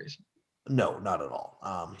playoff series. No, not at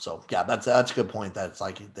all. So yeah, that's a good point. That's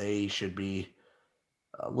they should be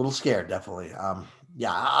a little scared, definitely.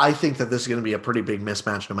 Yeah, I think that this is going to be a pretty big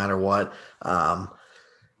mismatch no matter what.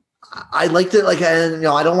 I liked it.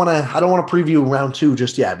 I don't want to preview round 2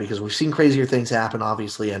 just yet because we've seen crazier things happen,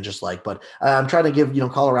 obviously, and but I'm trying to give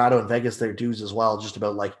Colorado and Vegas their dues as well, just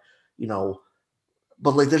about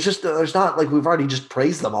but there's not we've already just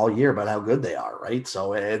praised them all year about how good they are, right?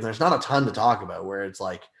 So and there's not a ton to talk about where it's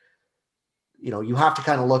you have to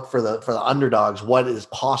kind of look for the underdogs, what is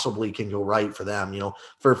possibly can go right for them.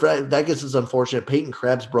 For Vegas is unfortunate. Peyton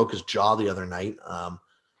Krebs broke his jaw the other night.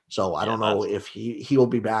 So I don't know if he will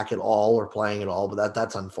be back at all or playing at all, but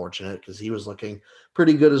that's unfortunate because he was looking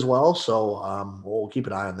pretty good as well. So we'll keep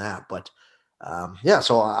an eye on that. But yeah,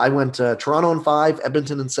 so I went Toronto in 5,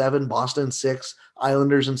 Edmonton in 7, Boston in 6,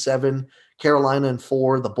 Islanders in 7, Carolina in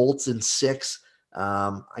 4, the Bolts in 6.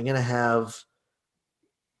 I'm going to have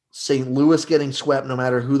St. Louis getting swept no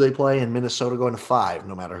matter who they play, and Minnesota going to 5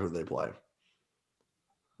 no matter who they play.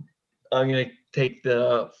 I'm going to take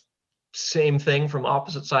the same thing from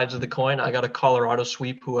opposite sides of the coin. I got a Colorado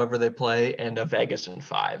sweep whoever they play, and a Vegas in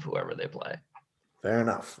 5 whoever they play. Fair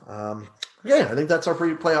enough. Yeah, I think that's our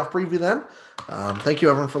playoff preview then. Thank you,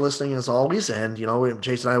 everyone, for listening as always. And,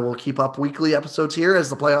 Jason and I will keep up weekly episodes here as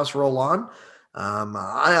the playoffs roll on.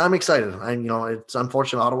 I'm excited. It's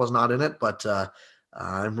unfortunate Ottawa's not in it, but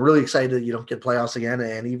I'm really excited to, get playoffs again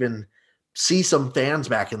and even see some fans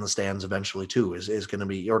back in the stands eventually too is going to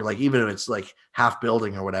be, or even if it's half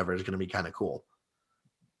building or whatever, is going to be kind of cool.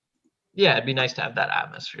 Yeah, it'd be nice to have that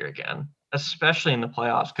atmosphere again, especially in the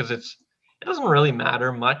playoffs, because it doesn't really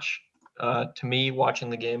matter much to me watching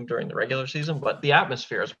the game during the regular season, but the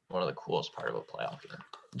atmosphere is one of the coolest part of a playoff game.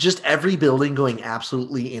 Just every building going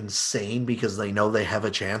absolutely insane because they know they have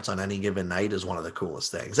a chance on any given night is one of the coolest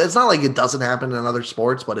things. It's not like it doesn't happen in other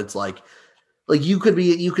sports, but it's you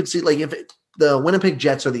could see if the Winnipeg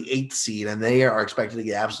Jets are the 8th seed and they are expected to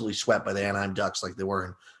get absolutely swept by the Anaheim Ducks like they were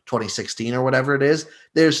in 2016 or whatever it is,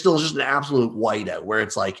 there's still just an absolute whiteout where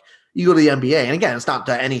it's you go to the NBA, and again, it's not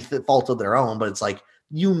to any fault of their own, but it's that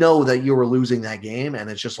you were losing that game, and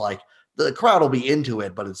it's just the crowd will be into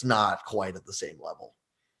it, but it's not quite at the same level.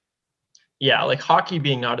 Yeah, hockey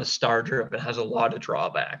being not as star-driven has a lot of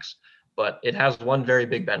drawbacks, but it has one very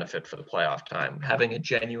big benefit for the playoff time, having a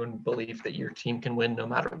genuine belief that your team can win no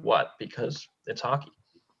matter what, because it's hockey.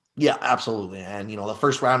 Yeah, absolutely. And, the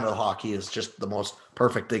first round of hockey is just the most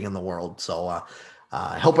perfect thing in the world. So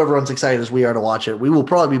I hope everyone's excited as we are to watch it. We will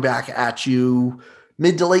probably be back at you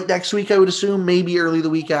mid to late next week, I would assume, maybe early the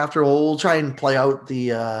week after. We'll try and play out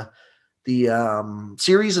the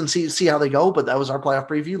series and see how they go, but that was our playoff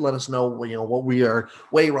preview. Let us know what we are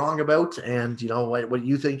way wrong about, and what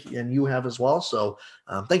you think and you have as well. So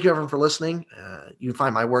thank you everyone for listening. You can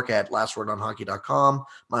find my work at lastwordonhockey.com,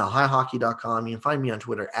 milehighhockey.com. You can find me on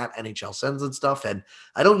Twitter at NHL Sends and stuff. And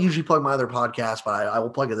I don't usually plug my other podcast, but I will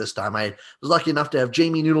plug it this time. I was lucky enough to have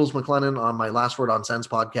Jamie Noodles McLennan on my Last Word on Sens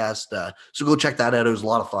podcast, so go check that out. It was a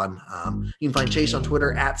lot of fun. You can find Chase on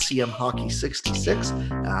Twitter at CMHockey66,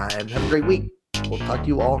 and have a great week. We'll talk to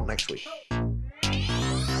you all next week.